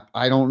lineup.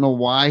 I don't know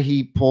why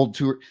he pulled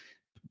two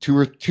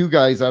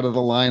guys out of the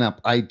lineup.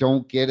 I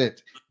don't get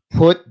it.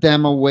 Put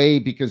them away,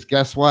 because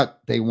guess what?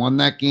 They won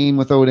that game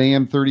without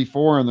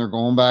AM34, and they're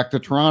going back to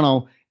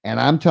Toronto. And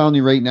I'm telling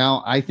you right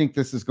now, I think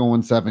this is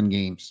going 7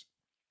 games.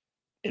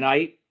 And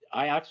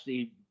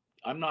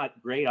I'm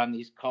not great on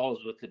these calls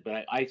with it,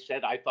 but I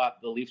said I thought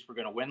the Leafs were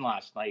going to win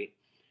last night,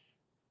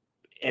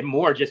 and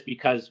more just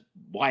because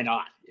why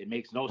not? It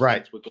makes no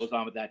sense what goes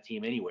on with that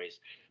team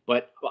anyways.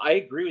 But I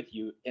agree with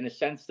you in a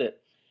sense that,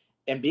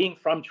 and being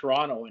from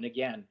Toronto, and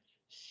again,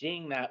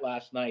 seeing that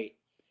last night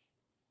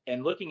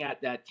and looking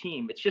at that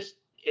team, it's just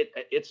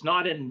it's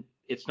not in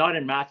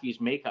Matthew's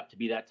makeup to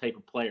be that type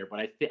of player.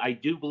 But I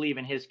do believe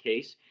in his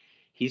case,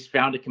 he's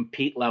found a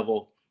compete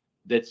level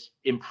that's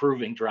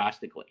improving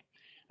drastically,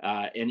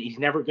 and he's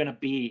never going to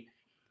be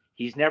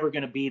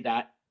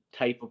that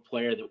type of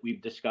player that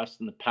we've discussed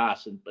in the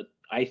past. But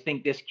I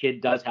think this kid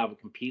does have a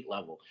compete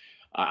level.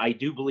 I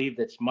do believe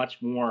that's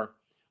much more.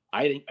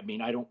 I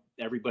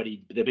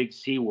everybody, the big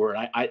C word.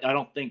 I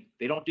don't think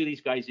they don't do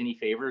these guys any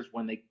favors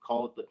when they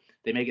call it.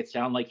 They make it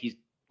sound like he's,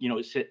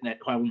 sitting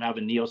at home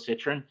having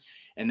neocitrin,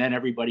 and then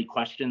everybody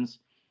questions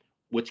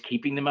what's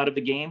keeping them out of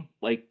the game.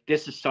 Like,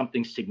 this is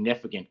something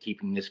significant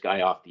keeping this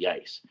guy off the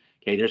ice.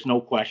 Okay, there's no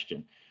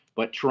question.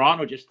 But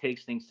Toronto just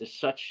takes things to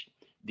such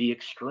the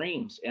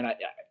extremes. And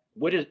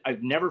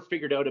I've never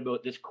figured out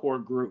about this core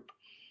group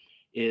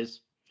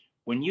is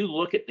when you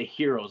look at the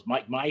heroes,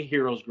 my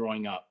heroes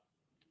growing up,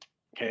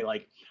 okay,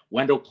 like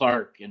Wendell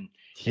Clark and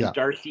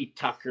Darcy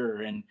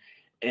Tucker and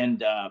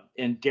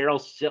Daryl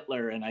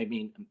Sittler, and I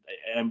mean,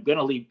 I'm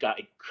gonna leave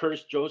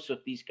Curtis Joseph.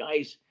 These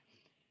guys,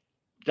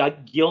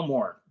 Doug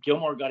Gilmore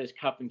got his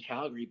cup in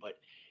Calgary, but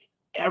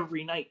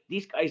every night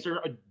these guys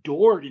are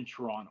adored in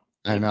Toronto.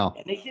 I know,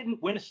 and they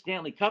didn't win a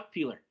Stanley Cup,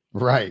 Peeler.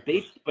 Right.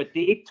 But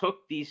they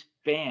took these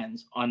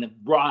fans on the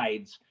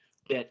rides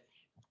that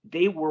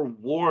they were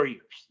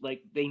warriors.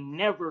 Like, they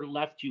never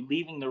left you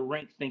leaving the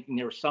rink thinking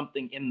there was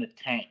something in the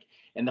tank.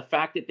 And the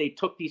fact that they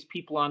took these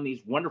people on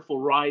these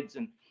wonderful rides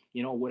and,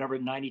 whatever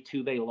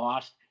 92 they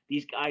lost,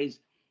 these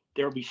guys,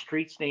 there'll be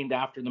streets named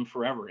after them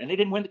forever. And they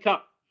didn't win the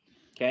cup.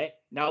 Okay.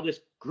 Now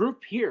this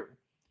group here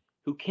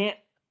who can't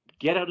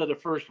get out of the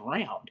first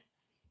round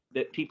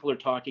that people are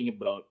talking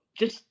about,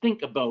 just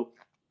think about,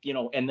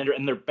 and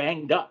they're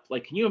banged up.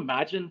 Like, can you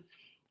imagine?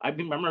 I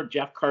remember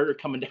Jeff Carter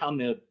coming down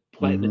the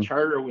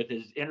charter with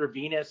his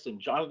intravenous and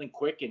Jonathan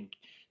Quick and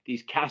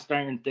these cast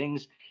iron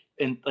things.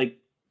 And like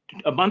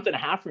a month and a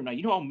half from now,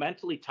 you know how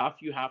mentally tough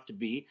you have to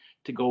be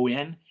to go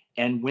in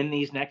and win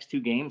these next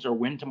two games or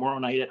win tomorrow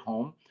night at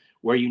home,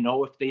 where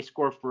if they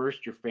score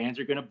first, your fans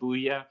are going to boo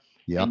you.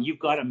 Yep. And you've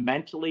got to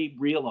mentally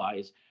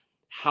realize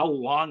how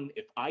long,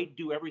 if I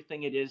do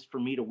everything it is for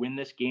me to win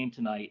this game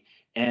tonight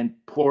and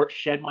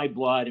shed my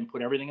blood and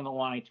put everything in the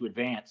line to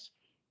advance,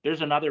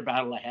 there's another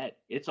battle ahead.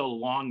 It's a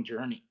long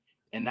journey.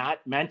 And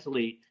that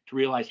mentally, to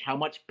realize how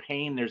much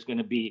pain there's going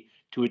to be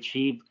to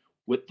achieve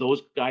what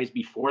those guys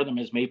before them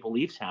as Maple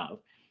Leafs have,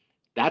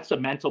 that's a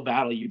mental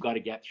battle you've got to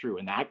get through.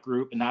 And that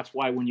group, and that's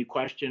why when you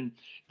question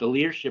the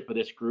leadership of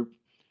this group,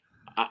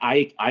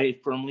 I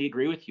firmly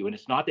agree with you. And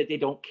it's not that they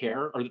don't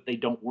care or that they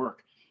don't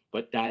work,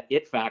 but that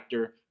it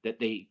factor that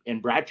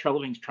and Brad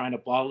Treliving's trying to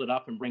bottle it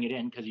up and bring it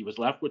in because he was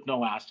left with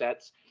no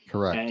assets.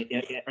 Correct.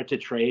 To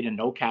trade and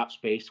no cap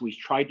space. So he's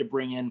tried to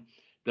bring in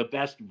the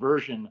best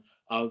version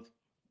of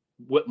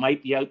what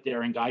might be out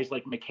there, and guys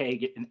like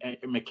McKay and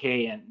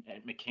McCain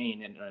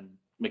and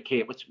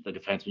McKay. What's the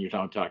defenseman you're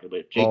talking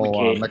about? Jake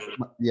McKay.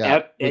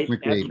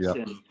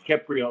 Edmondson,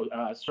 Kiprio.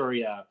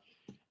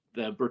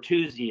 The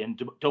Bertuzzi and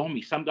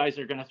Domi. Some guys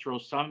are going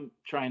to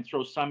try and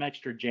throw some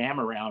extra jam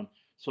around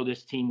so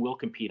this team will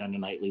compete on a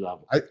nightly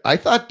level. I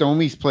thought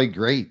Domi's played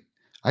great.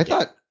 I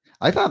thought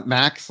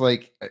Max,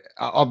 like,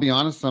 I'll be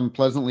honest, I'm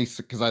pleasantly,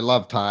 because I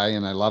love Ty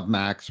and I love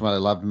Max, but I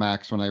loved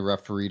Max when I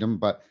refereed him.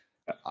 But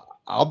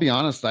I'll be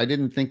honest, I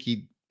didn't think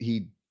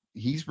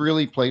he's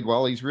really played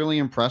well. He's really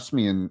impressed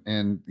me,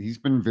 and he's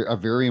been a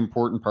very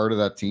important part of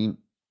that team.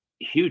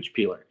 Huge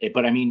Peeler.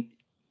 But I mean,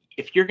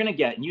 if you're going to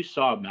get, and you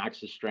saw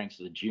Max's strengths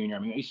as a junior, I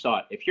mean, you saw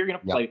it. If you're going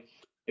to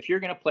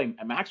play,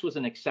 Max was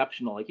an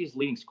exceptional, like, he's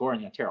leading scorer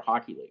in the Ontario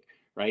Hockey League,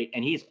 right?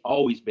 And he's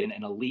always been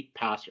an elite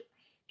passer.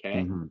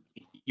 Okay. Mm-hmm.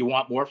 You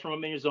want more from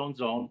him in his own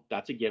zone.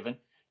 That's a given.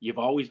 You've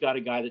always got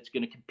a guy that's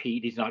going to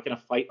compete. He's not going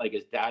to fight like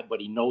his dad,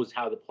 but he knows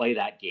how to play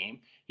that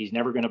game. He's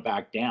never going to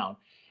back down.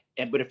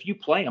 But if you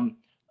play him,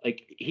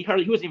 like, he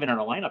wasn't even in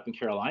our lineup in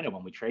Carolina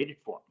when we traded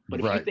for him. But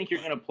if you think you're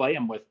going to play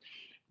him with,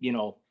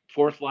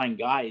 fourth line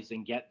guys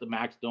and get the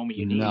Max Domi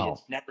you need,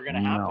 it's never going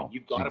to happen.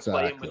 You've got to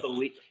play him with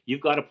elite.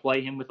 You've got to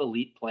play him with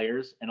elite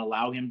players and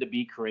allow him to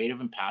be creative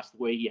and pass the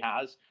way he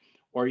has,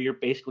 or you're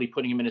basically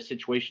putting him in a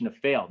situation to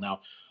fail. Now,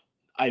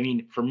 I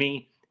mean, for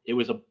me, it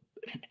was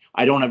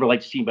I don't ever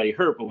like to see anybody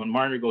hurt, but when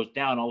Marner goes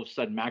down, all of a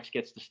sudden Max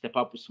gets to step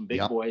up with some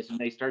big boys, and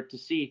they start to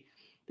see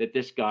that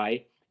this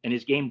guy, and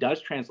his game does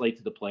translate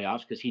to the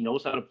playoffs because he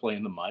knows how to play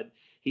in the mud.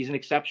 He's an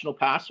exceptional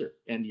passer,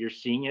 and you're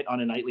seeing it on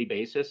a nightly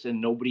basis, and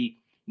nobody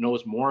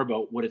knows more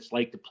about what it's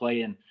like to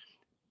play and,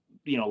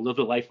 live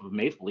the life of a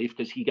Maple Leaf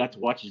because he got to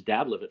watch his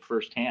dad live it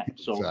firsthand.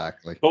 So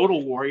exactly.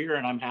 Total warrior,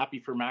 and I'm happy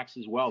for Max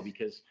as well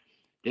because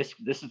this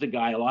is a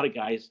guy, a lot of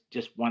guys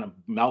just want to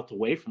melt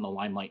away from the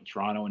limelight in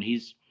Toronto, and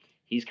he's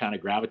kind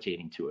of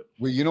gravitating to it.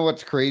 Well, you know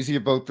what's crazy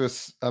about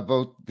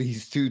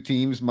these two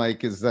teams,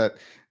 Mike, is that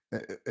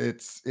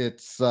it's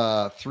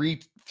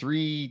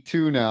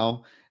 3-2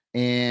 now,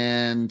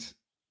 and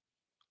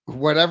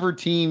whatever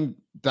team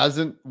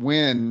doesn't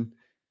win,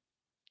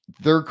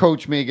 their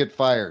coach may get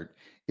fired.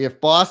 If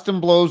Boston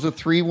blows a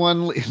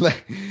 3-1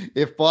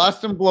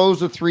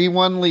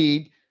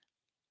 lead,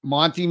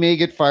 Monty may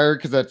get fired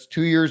because that's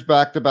 2 years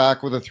back to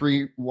back with a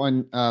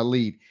 3-1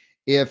 lead.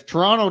 If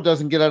Toronto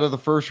doesn't get out of the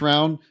first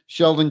round,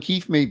 Sheldon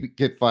Keefe may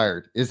get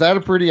fired. Is that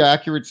a pretty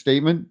accurate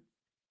statement?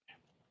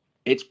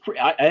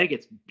 I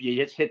think you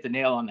just hit the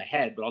nail on the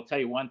head. But I'll tell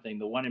you one thing: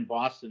 the one in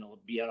Boston will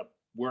be out of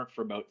work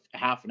for about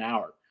half an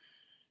hour.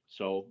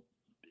 So,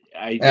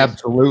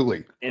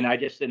 absolutely. And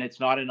it's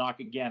not a knock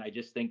again. I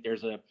just think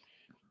there's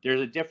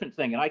there's a different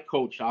thing. And I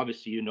coach,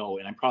 obviously, and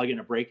I'm probably going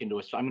to break into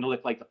it. So I'm going to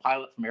look like the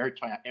pilot from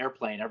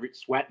Airplane,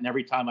 sweating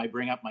every time I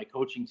bring up my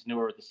coaching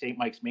snore at the St.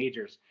 Mike's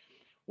Majors.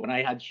 When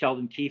I had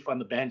Sheldon Keefe on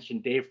the bench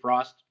and Dave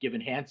Frost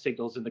giving hand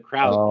signals in the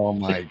crowd. Oh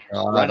my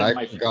God,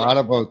 I forgot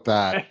about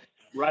that.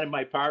 Running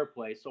my power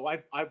play. So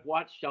I've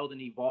watched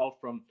Sheldon evolve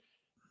from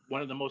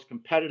one of the most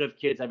competitive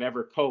kids I've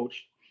ever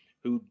coached,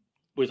 who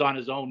was on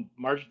his own,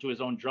 marching to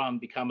his own drum,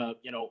 become a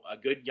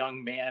good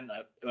young man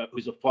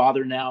who's a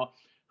father now,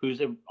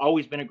 who's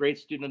always been a great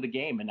student of the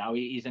game, and now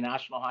he's a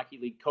National Hockey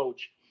League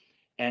coach.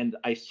 And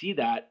I see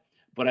that,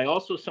 but I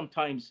also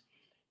sometimes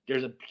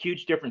there's a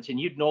huge difference, and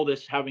you'd know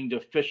this having to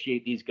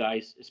officiate these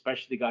guys,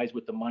 especially the guys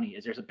with the money,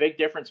 is there's a big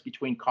difference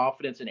between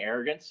confidence and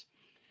arrogance.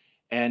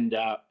 And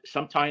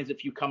sometimes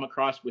if you come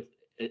across with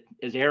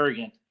as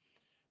arrogant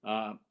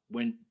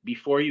when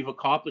before you've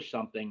accomplished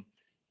something,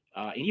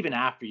 and even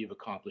after you've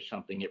accomplished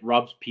something, it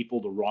rubs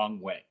people the wrong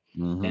way.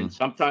 Mm-hmm. And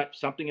sometimes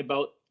something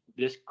about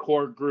this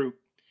core group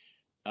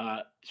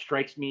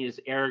strikes me as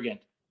arrogant.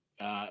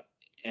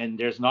 And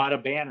there's not a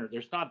banner.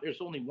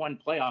 There's only one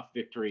playoff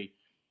victory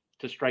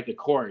to strike a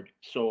chord.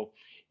 So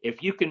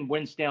if you can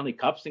win Stanley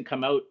Cups and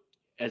come out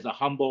as a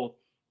humble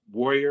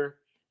warrior,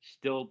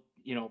 still,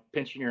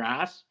 pinching your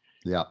ass,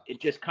 yeah, it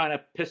just kind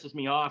of pisses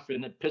me off,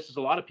 and it pisses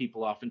a lot of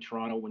people off in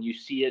Toronto when you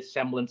see a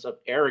semblance of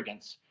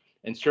arrogance,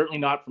 and certainly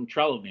not from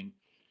Treliving,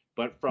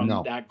 but from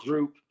that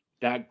group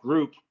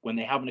when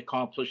they haven't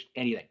accomplished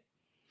anything.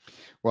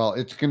 Well,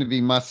 it's going to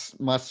be must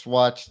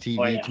watch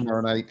TV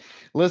tomorrow night.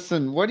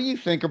 Listen, what do you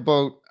think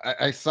about?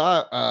 I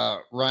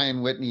saw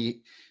Ryan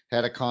Whitney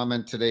had a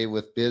comment today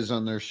with Biz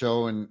on their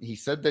show, and he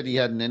said that he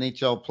had an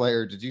NHL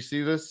player. Did you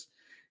see this?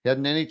 He had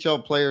an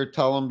NHL player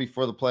tell him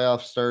before the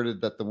playoffs started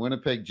that the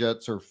Winnipeg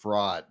Jets are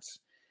frauds,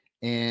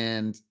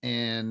 and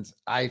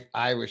I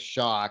was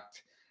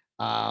shocked.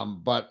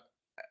 But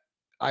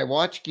I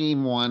watched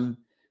Game 1.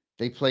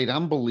 They played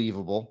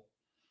unbelievable.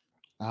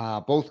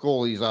 Both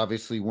goalies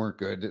obviously weren't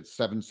good. It's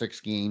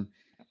 7-6 game.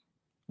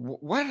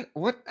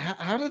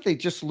 How did they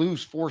just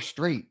lose 4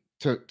 straight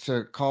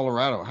to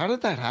Colorado? How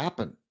did that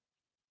happen?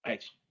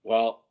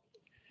 Well,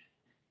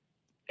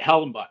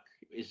 Hellenbuck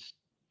is,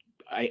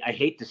 I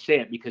hate to say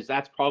it, because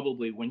that's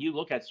probably, when you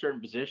look at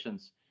certain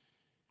positions,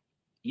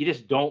 you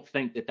just don't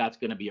think that that's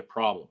going to be a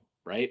problem,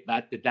 right?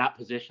 That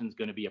position is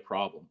going to be a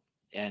problem.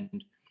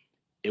 And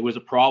it was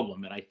a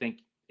problem. And I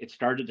think it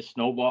started to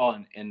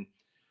snowball, and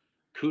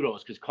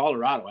kudos, because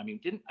Colorado,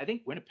 I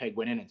think Winnipeg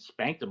went in and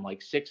spanked them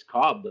like 6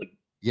 Cobb the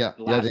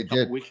last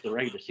couple weeks of the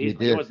regular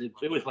season.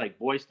 It was like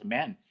boys to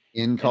men.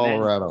 In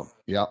Colorado.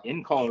 Yeah.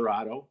 In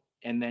Colorado.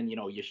 And then,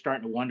 you're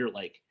starting to wonder,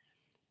 like,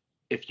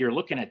 if you're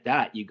looking at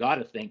that, you got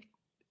to think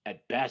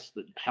at best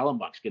that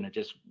Hellenbuck's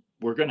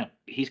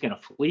he's going to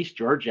fleece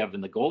Georgiev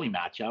in the goalie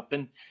matchup.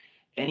 And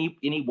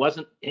he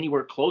wasn't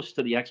anywhere close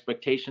to the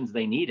expectations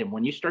they need. And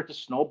when you start to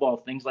snowball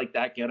things like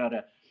that, get out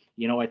of,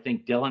 I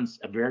think Dylan's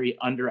a very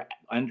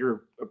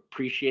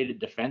underappreciated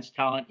defense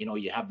talent.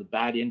 You have the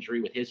bad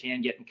injury with his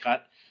hand getting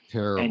cut.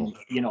 Terrible.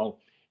 And,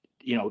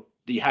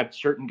 you had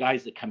certain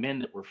guys that come in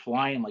that were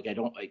flying. Like,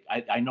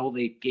 I know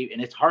they gave,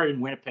 and it's hard in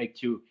Winnipeg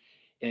too.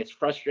 And it's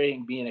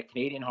frustrating being a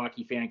Canadian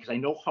hockey fan, because I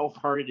know how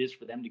hard it is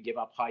for them to give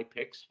up high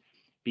picks,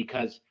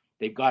 because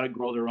they've got to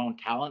grow their own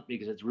talent,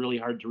 because it's really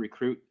hard to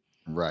recruit.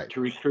 Right. To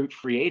recruit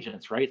free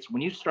agents, right? So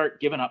when you start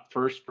giving up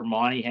first for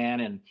Monahan,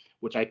 and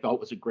which I felt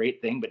was a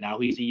great thing, but now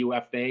he's a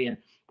UFA, and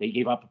they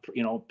gave up,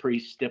 pretty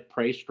stiff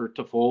price for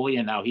Toffoli,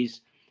 and now he's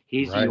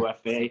a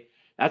UFA.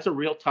 That's a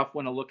real tough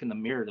one to look in the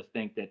mirror to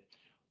think that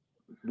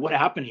what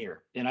happened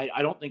here. And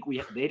I don't think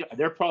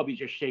they're probably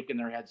just shaking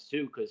their heads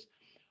too, because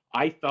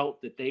I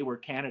felt that they were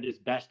Canada's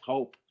best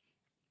hope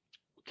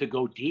to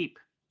go deep.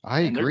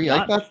 I agree. I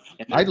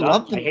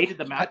hated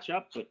the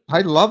matchup, but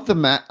I love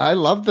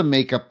the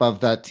makeup of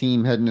that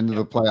team heading into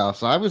the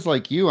playoffs. I was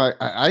like you.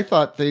 I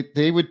thought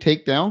they would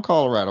take down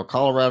Colorado.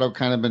 Colorado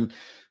kind of been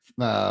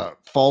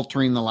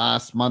faltering the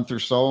last month or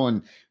so,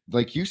 and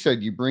like you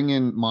said, you bring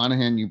in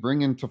Monahan, you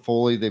bring in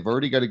Toffoli. They've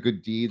already got a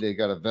good D. They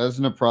got a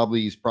Vezina.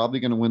 He's probably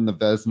going to win the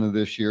Vezina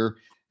this year.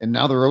 And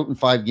now they're out in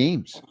 5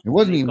 games. It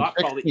wasn't even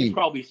 6 games. You'd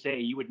probably say,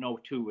 you would know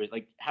too,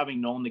 like having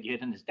known the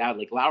kid and his dad,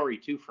 like Lowry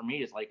too, for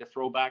me is like a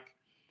throwback.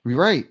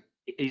 Right.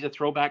 He's a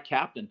throwback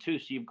captain too.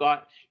 So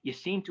you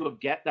seem to have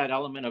get that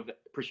element of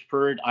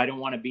preferred, I don't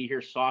want to be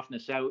here,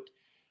 softness out.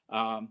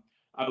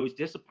 I was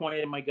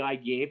disappointed in my guy,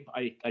 Gabe.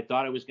 I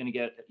thought there was going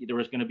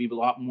to be a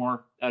lot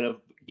more out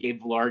of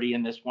Gabe Velarde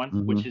in this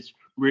one, which is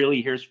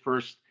really his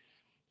first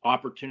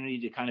opportunity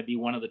to kind of be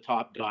one of the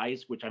top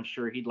guys, which I'm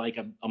sure he'd like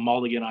a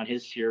mulligan on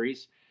his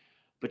series.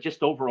 But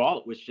just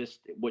overall,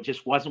 it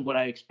just wasn't what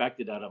I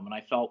expected out of him. And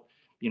I felt,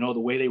 the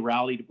way they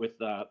rallied with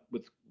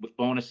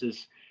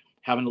bonuses,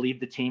 having to leave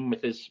the team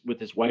with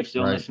his wife's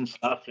illness and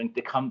stuff, and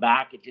to come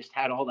back, it just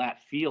had all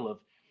that feel of,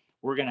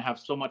 we're going to have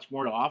so much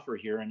more to offer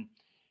here. And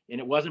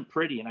it wasn't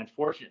pretty. And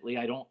unfortunately,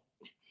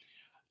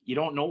 you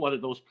don't know whether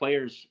those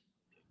players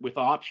with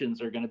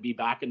options are going to be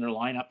back in their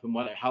lineup, and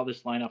how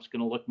this lineup's going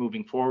to look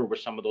moving forward with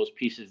some of those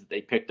pieces that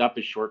they picked up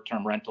as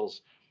short-term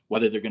rentals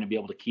whether they're going to be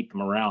able to keep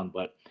them around.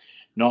 But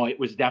no, it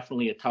was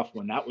definitely a tough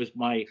one. That was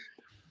my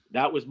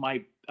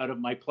out of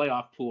my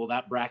playoff pool.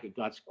 That bracket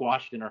got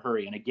squashed in a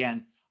hurry. And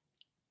again,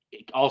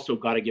 it also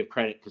got to give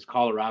credit because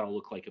Colorado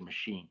looked like a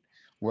machine.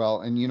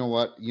 Well, and you know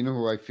what? You know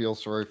who I feel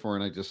sorry for,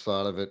 and I just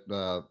thought of it.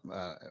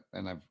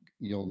 And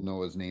you'll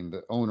know his name,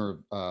 the owner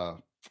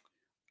of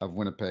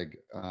Winnipeg.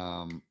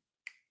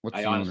 What's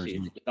I the honestly, owner's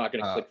name? it's not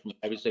going to click from.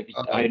 I was thinking,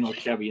 I know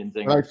Chevy and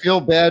things. I feel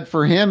bad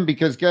for him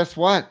because guess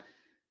what?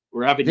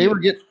 They were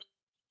getting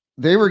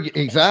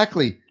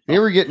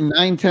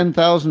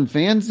 9,000-10,000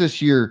 fans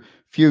this year.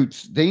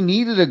 Feuds, they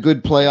needed a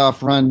good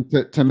playoff run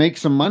to make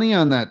some money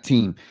on that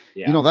team.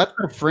 Yeah. You know, that's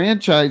a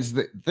franchise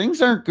that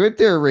things aren't good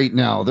there right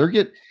now.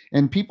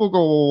 And people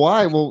go, well,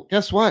 why? Well,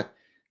 guess what?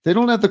 They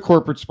don't have the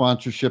corporate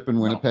sponsorship in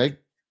Winnipeg. No.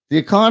 The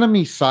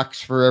economy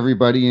sucks for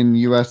everybody in the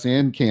US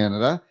and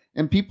Canada.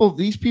 And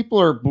these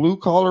people are blue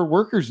collar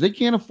workers. They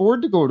can't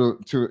afford to go to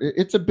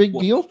it's a big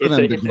deal for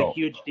them. It's a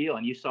huge deal.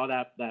 And you saw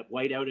that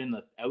whiteout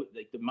the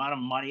amount of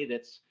money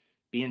that's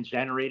being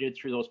generated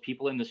through those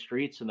people in the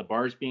streets and the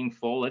bars being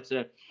full. It's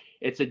a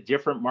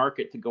different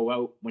market to go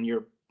out when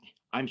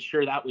I'm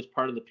sure that was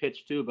part of the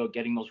pitch too about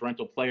getting those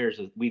rental players.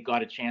 Is we've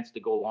got a chance to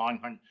go long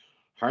and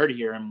hard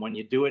here. And when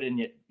you do it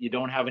and you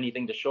don't have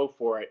anything to show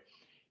for it,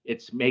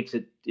 it makes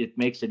it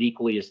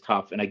equally as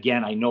tough. And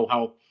again, I know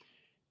how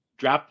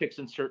draft picks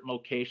in certain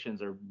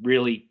locations are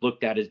really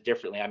looked at as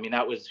differently. I mean,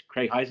 that was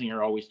Craig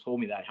Heisinger always told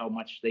me that, how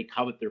much they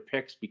covet their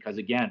picks because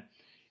again,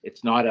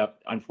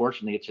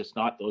 unfortunately, it's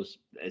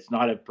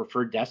not a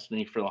preferred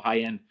destiny for the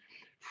high end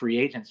free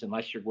agents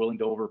unless you're willing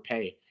to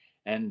overpay.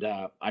 And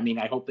I mean,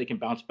 I hope they can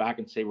bounce back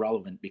and stay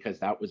relevant because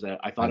I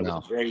thought it was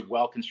a very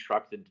well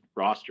constructed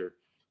roster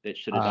that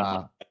should have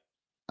done that.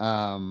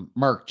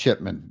 Mark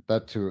Chipman.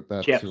 Sorry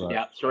about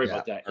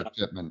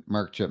that.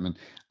 Mark Chipman.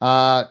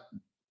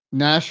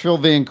 Nashville,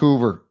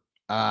 Vancouver.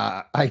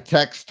 I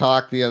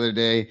talk the other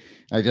day.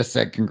 I just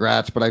said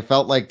congrats, but I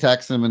felt like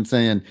texting him and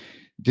saying,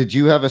 did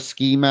you have a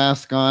ski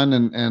mask on?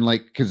 And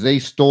like, because they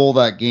stole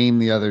that game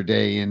the other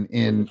day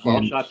in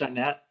shots on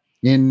net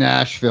in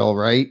Nashville,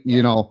 right? Yeah.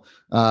 You know,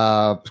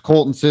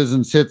 Colton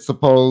Sissons hits the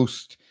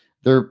post.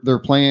 They're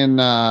playing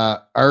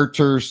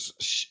Arturs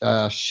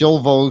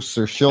Shilvos.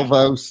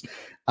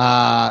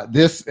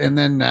 And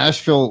then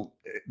Nashville,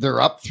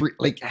 they're up 3.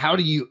 Like,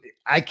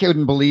 I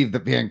couldn't believe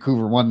that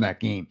Vancouver won that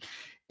game.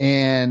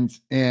 And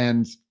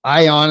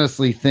I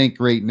honestly think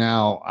right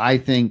now,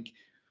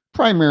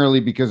 primarily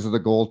because of the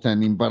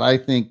goaltending, but I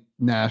think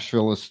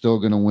Nashville is still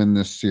going to win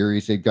this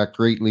series. They've got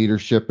great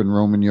leadership in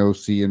Roman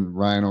Josi and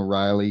Ryan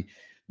O'Reilly.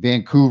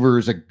 Vancouver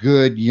is a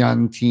good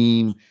young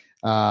team.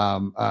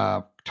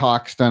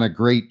 Talk's done a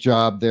great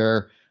job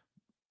there.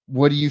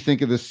 What do you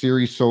think of this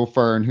series so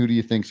far, and who do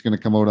you think is going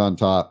to come out on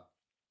top?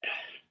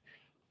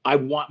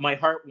 My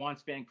heart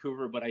wants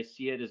Vancouver, but I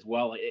see it as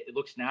well. It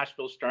looks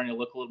Nashville's starting to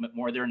look a little bit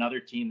more. They're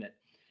another team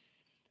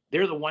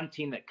they're the one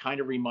team that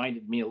kind of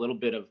reminded me a little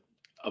bit of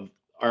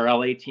our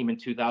LA team in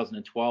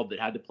 2012 that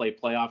had to play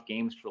playoff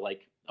games for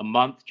like a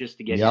month just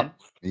to get in.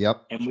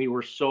 Yep. And we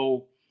were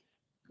so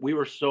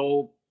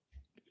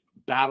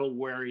battle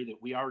weary that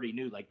we already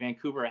knew, like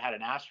Vancouver had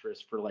an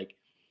asterisk for like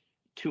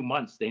 2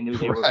 months. They knew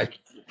they were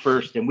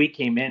first, and we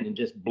came in and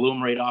just blew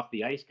them right off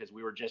the ice because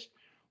we were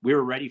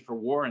ready for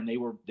war, and they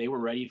were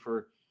ready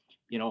for,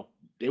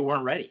 they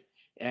weren't ready.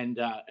 And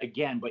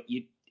again, but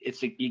you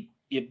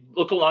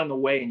look along the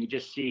way and you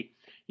just see,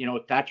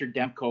 Thatcher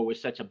Demko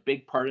was such a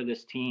big part of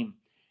this team.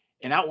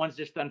 And that one's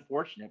just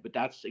unfortunate, but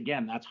that's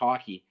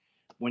hockey.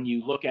 When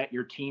you look at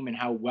your team and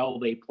how well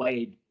they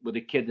played with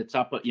a kid that's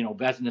up,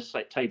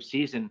 Vezina type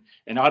season,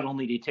 and not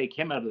only do you take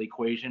him out of the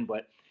equation,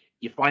 but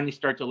you finally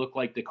start to look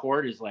like the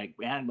court is like,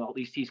 man, well, at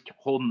least he's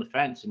holding the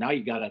fence. And now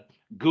you got to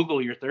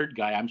Google your third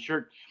guy. I'm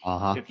sure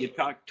if you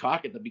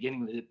talk at the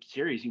beginning of the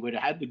series, you would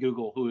have had to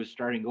Google who his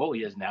starting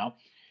goalie is now.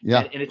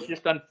 Yeah. And it's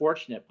just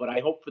unfortunate, but I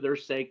hope for their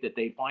sake that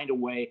they find a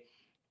way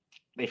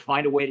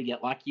to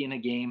get lucky in a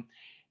game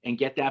and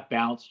get that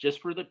bounce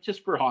just for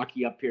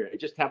hockey up here.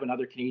 Just have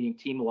another Canadian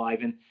team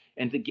alive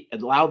and to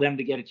allow them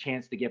to get a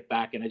chance to get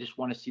back. And I just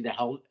want to see the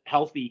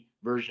healthy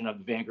version of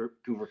the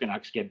Vancouver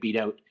Canucks get beat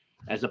out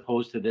as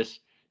opposed to this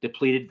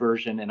depleted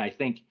version. And I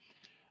think,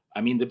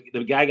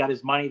 the guy got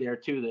his money there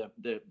too.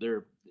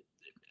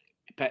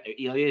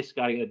 He's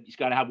got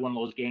to have one of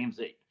those games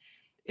that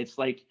it's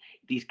like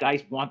these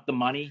guys want the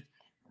money.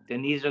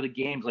 Then these are the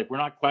games. Like we're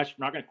not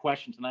going to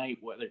question tonight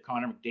whether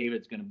Connor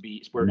McDavid's going to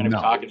be. We're going to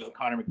be talking about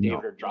Connor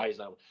McDavid or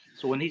Draisaitl.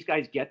 So when these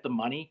guys get the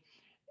money,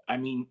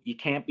 you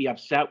can't be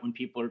upset when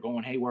people are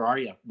going, "Hey, where are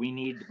you? We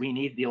need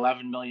the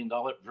 $11 million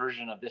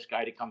version of this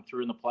guy to come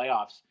through in the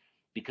playoffs,"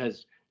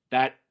 because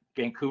that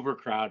Vancouver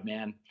crowd,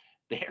 man,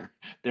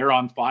 they're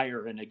on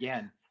fire. And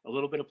again, a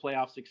little bit of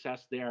playoff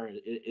success there,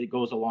 it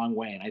goes a long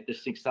way. And I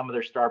just think some of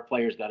their star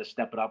players got to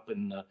step it up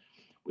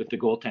with the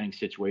goaltending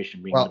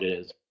situation being what it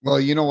is. Well,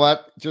 you know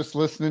what? Just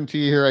listening to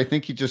you here, I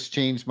think you just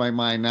changed my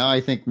mind. Now I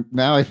think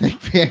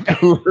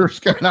Vancouver's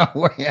gonna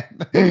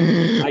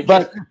win.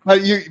 But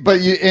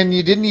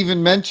you didn't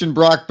even mention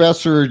Brock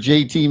Besser or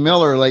JT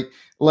Miller. Like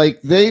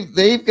like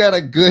they've got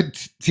a good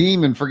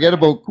team, and forget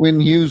about Quinn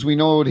Hughes. We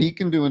know what he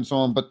can do and so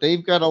on, but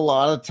they've got a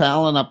lot of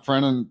talent up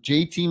front. And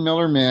JT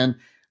Miller, man,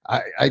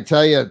 I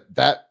tell you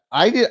that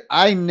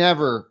I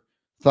never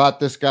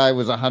thought this guy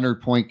was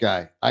 100-point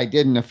guy. I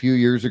didn't a few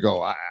years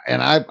ago.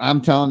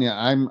 I'm telling you,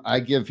 I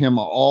give him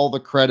all the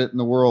credit in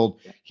the world.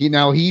 He's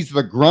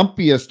the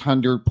grumpiest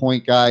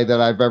 100-point guy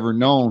that I've ever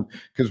known,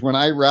 because when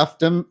I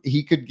reffed him,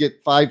 he could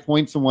get 5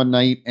 points in one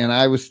night and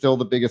I was still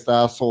the biggest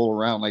asshole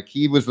around. Like,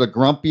 he was the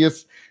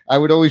grumpiest. I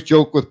would always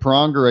joke with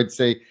Pronger. I'd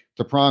say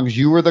to Prongs,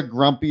 you were the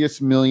grumpiest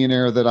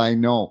millionaire that I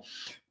know.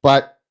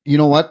 But you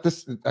know what?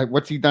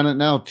 What's he done it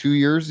now? 2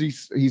 years.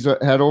 He's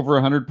had over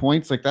 100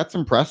 points. Like, that's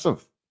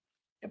impressive.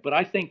 But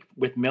I think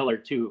with Miller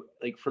too,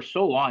 like, for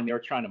so long they were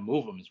trying to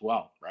move him as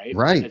well, right?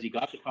 Right. Because he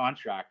got the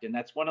contract, and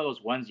that's one of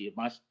those ones you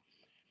must.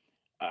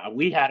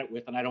 We had it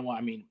with, and I don't want.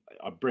 I mean,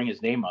 I'll bring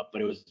his name up,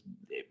 but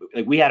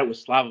like we had it with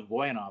Slava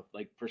Voyanov.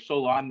 Like, for so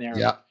long there,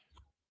 yeah,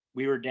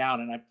 we were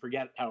down, and I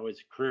forget how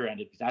his career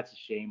ended, because that's a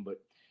shame.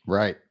 But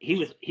right,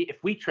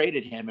 if we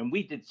traded him, and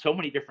we did so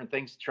many different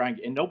things to try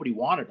and nobody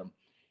wanted him,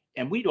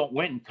 and we don't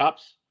win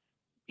cups,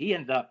 he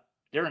ended up.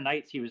 There are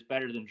nights he was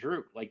better than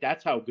Drew. Like,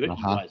 that's how good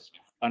he was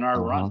on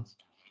our runs.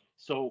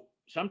 So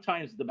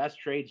sometimes the best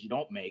trades you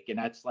don't make. And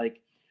that's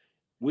like,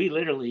 we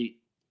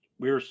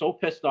were so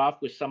pissed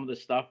off with some of the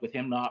stuff with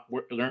him not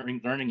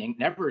learning,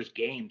 never his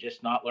game,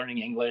 just not learning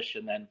English.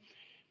 And then,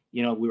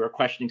 we were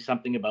questioning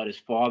something about his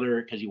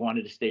father because he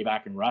wanted to stay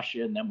back in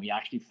Russia. And then we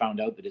actually found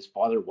out that his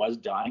father was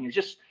dying. There's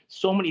just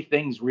so many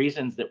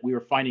reasons that we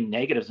were finding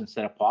negatives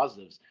instead of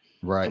positives.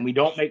 Right. And we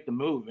don't make the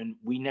move, and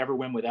we never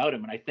win without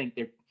him. And I think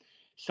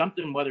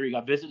something, whether he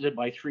got visited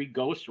by 3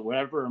 ghosts or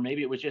whatever, or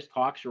maybe it was just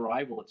Cox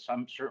arrival.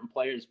 Some certain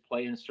players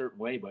play in a certain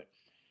way, but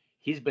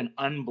he's been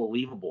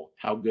unbelievable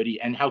how good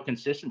and how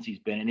consistent he's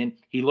been. And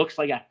he looks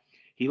like a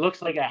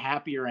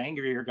happier,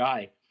 angrier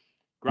guy,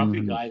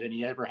 grumpy guy than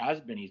he ever has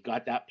been. He's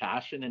got that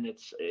passion, and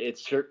it's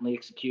certainly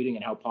executing,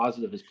 and how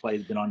positive his play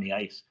has been on the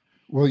ice.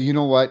 Well, you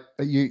know what?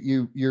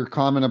 Your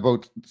comment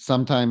about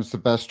sometimes the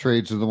best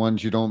trades are the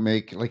ones you don't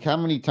make. Like, how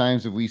many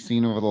times have we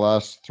seen over the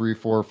last 3,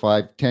 4,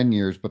 5, 10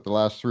 years, but the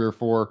last 3 or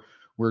 4,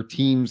 where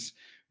teams,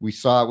 we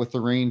saw it with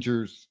the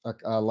Rangers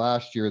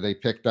last year, they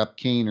picked up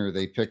Kaner,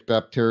 they picked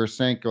up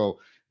Tarasenko.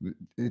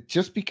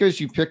 Just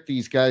because you pick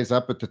these guys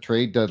up at the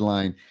trade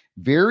deadline,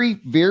 very,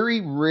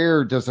 very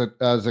rare does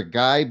a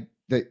guy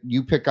that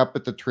you pick up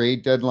at the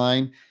trade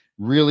deadline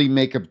really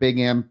make a big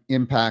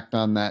impact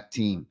on that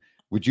team.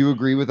 Would you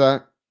agree with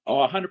that?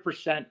 Oh,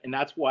 100%. And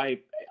that's why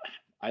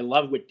I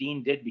love what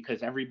Dean did,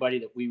 because everybody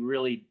that we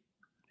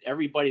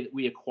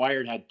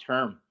acquired had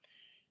term.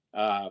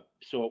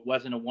 So it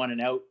wasn't a one and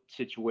out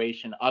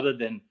situation, other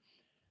than,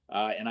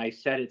 and I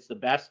said, it's the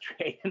best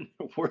trade and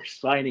the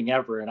worst signing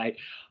ever. And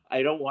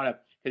I don't want to,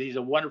 because he's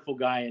a wonderful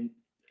guy, and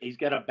he's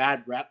got a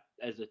bad rep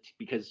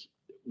because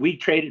we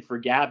traded for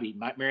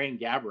Marian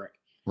Gaborik.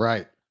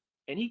 Right.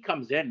 And he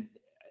comes in,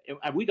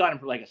 we got him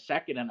for like a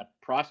second and a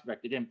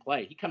prospect that didn't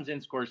play. He comes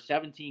in, scores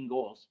 17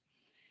 goals.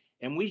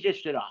 And we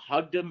just should have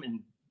hugged him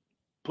and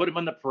put him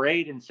on the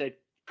parade and said,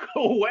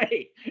 go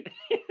away.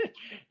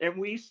 And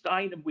we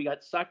signed him. We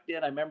got sucked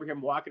in. I remember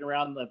him walking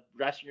around the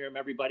dressing room.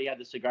 Everybody had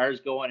the cigars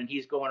going, and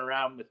he's going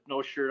around with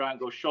no shirt on,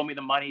 go, show me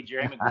the money,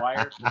 Jerry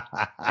Maguire.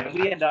 And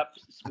we end up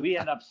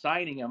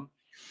signing him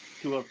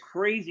to a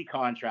crazy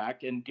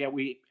contract. And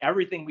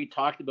everything we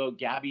talked about,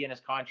 Gabby in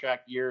his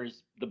contract year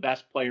is the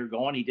best player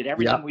going. He did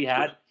everything we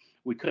had.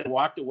 We could have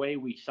walked away.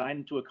 We signed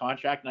him to a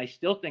contract, and I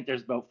still think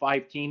there's about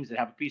 5 teams that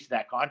have a piece of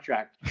that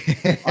contract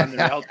on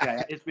their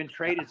LTI. It's been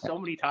traded so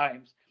many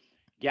times.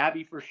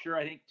 Gabby, for sure,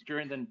 I think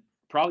during the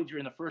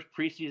first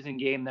preseason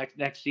game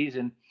next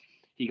season,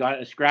 he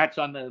got a scratch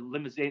on the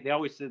limousine. They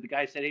always said, the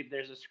guy said, hey,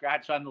 there's a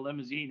scratch on the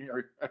limousine,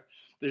 or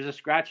there's a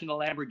scratch in the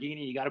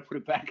Lamborghini, you got to put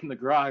it back in the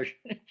garage.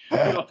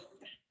 So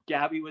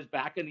Gabby was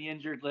back on the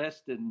injured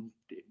list, and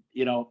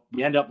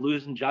we end up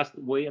losing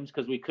Justin Williams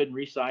because we couldn't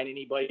re-sign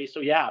anybody.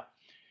 So yeah,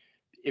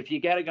 if you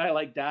get a guy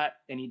like that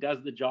and he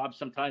does the job,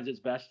 sometimes it's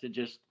best to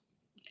just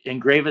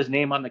engrave his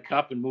name on the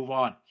cup and move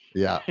on.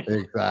 Yeah,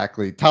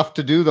 exactly. Tough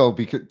to do, though,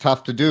 because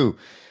tough to do.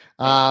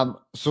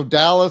 So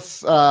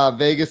Dallas,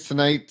 Vegas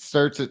tonight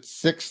starts at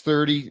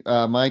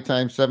 6:30 my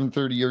time,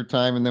 7:30 your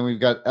time, and then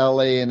we've got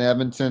LA and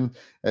Edmonton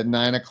at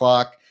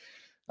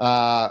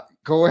 9:00.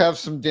 Go have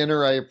some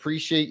dinner. I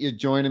appreciate you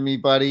joining me,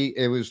 buddy.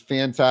 It was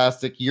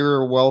fantastic.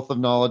 You're a wealth of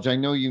knowledge. I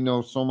know you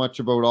know so much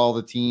about all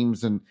the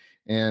teams and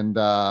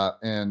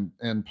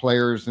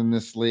players in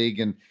this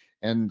league,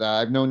 and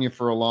I've known you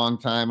for a long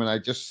time, and I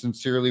just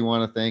sincerely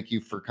want to thank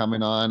you for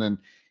coming on, and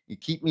you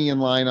keep me in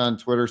line on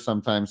Twitter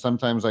sometimes.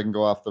 Sometimes I can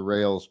go off the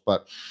rails,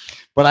 but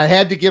I'm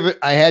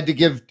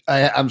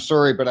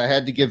sorry, but I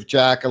had to give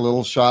Jack a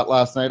little shot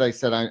last night. I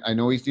said, I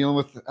know he's dealing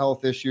with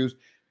health issues,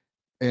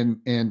 and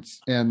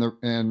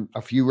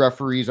a few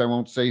referees, I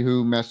won't say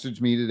who,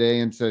 messaged me today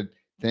and said,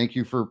 thank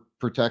you for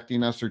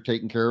protecting us or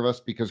taking care of us,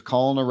 because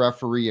calling a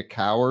referee a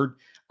coward,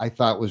 I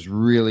thought was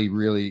really,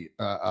 really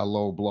a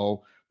low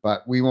blow.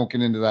 but we won't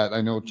get into that.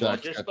 I know Well,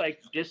 Jack's just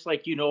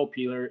like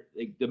Peter,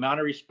 like, the amount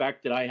of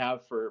respect that I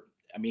have for,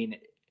 I mean,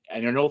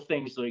 and I know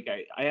things like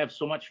I have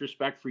so much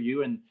respect for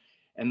you and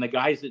the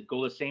guys that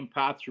go the same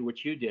path through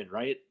what you did,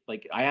 right?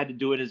 Like I had to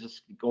do it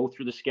go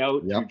through the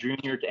scout, through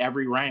junior to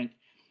every rank.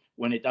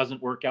 When it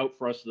doesn't work out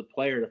for us as a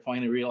player, to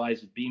finally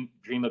realize the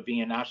dream of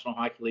being a National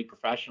Hockey League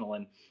professional.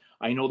 And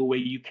I know the way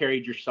you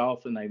carried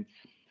yourself, and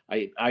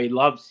I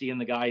love seeing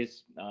the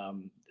guys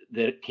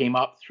that came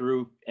up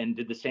through and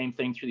did the same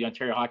thing through the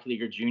Ontario Hockey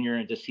League or junior,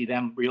 and to see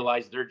them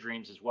realize their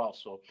dreams as well.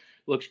 So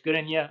looks good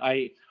in you.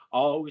 I'll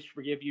always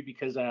forgive you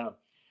because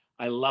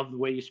I love the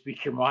way you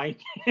speak your mind.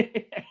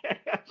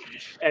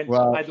 And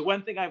the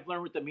one thing I've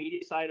learned with the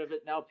media side of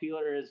it now,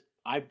 Peeler, is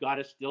I've got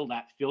to still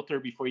that filter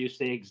before you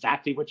say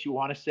exactly what you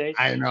want to say.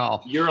 I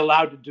know. You're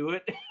allowed to do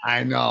it.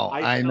 I know.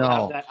 I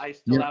know. I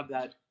still have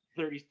that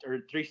 30 or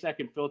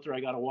 3-second filter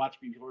I got to watch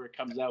before it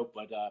comes out.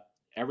 But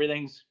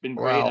everything's been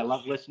great. I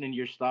love listening to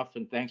your stuff,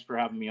 and thanks for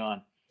having me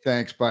on.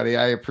 Thanks, buddy.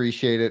 I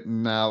appreciate it,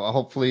 and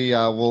hopefully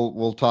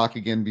we'll talk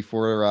again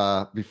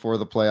before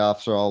the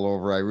playoffs are all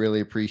over. I really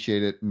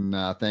appreciate it, and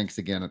thanks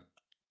again.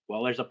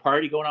 Well, there's a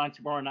party going on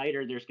tomorrow night,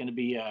 or there's going to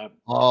be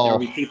there'll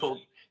be people.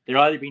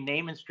 There'll either be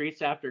naming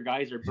streets after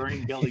guys or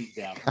burning buildings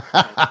down.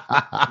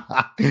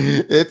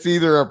 It's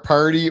either a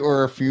party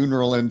or a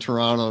funeral in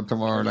Toronto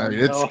tomorrow night.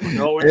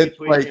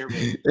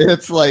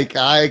 It's like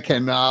I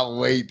cannot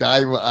wait.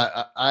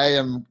 I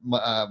am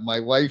my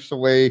wife's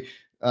away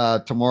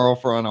tomorrow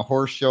on a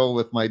horse show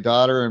with my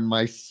daughter, and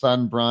my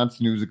son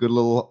Bronson, who's a good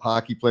little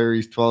hockey player.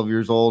 He's 12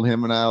 years old.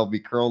 Him and I will be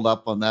curled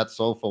up on that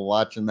sofa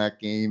watching that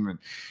game,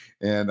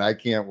 and I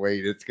can't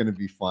wait. It's going to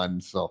be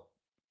fun. So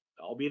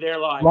I'll be there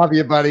live. Love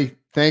you, buddy.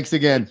 Thanks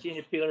again. Seeing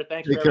you, Peter.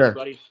 Thanks Take for care.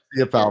 everybody. See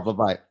you, pal.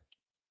 Bye-bye.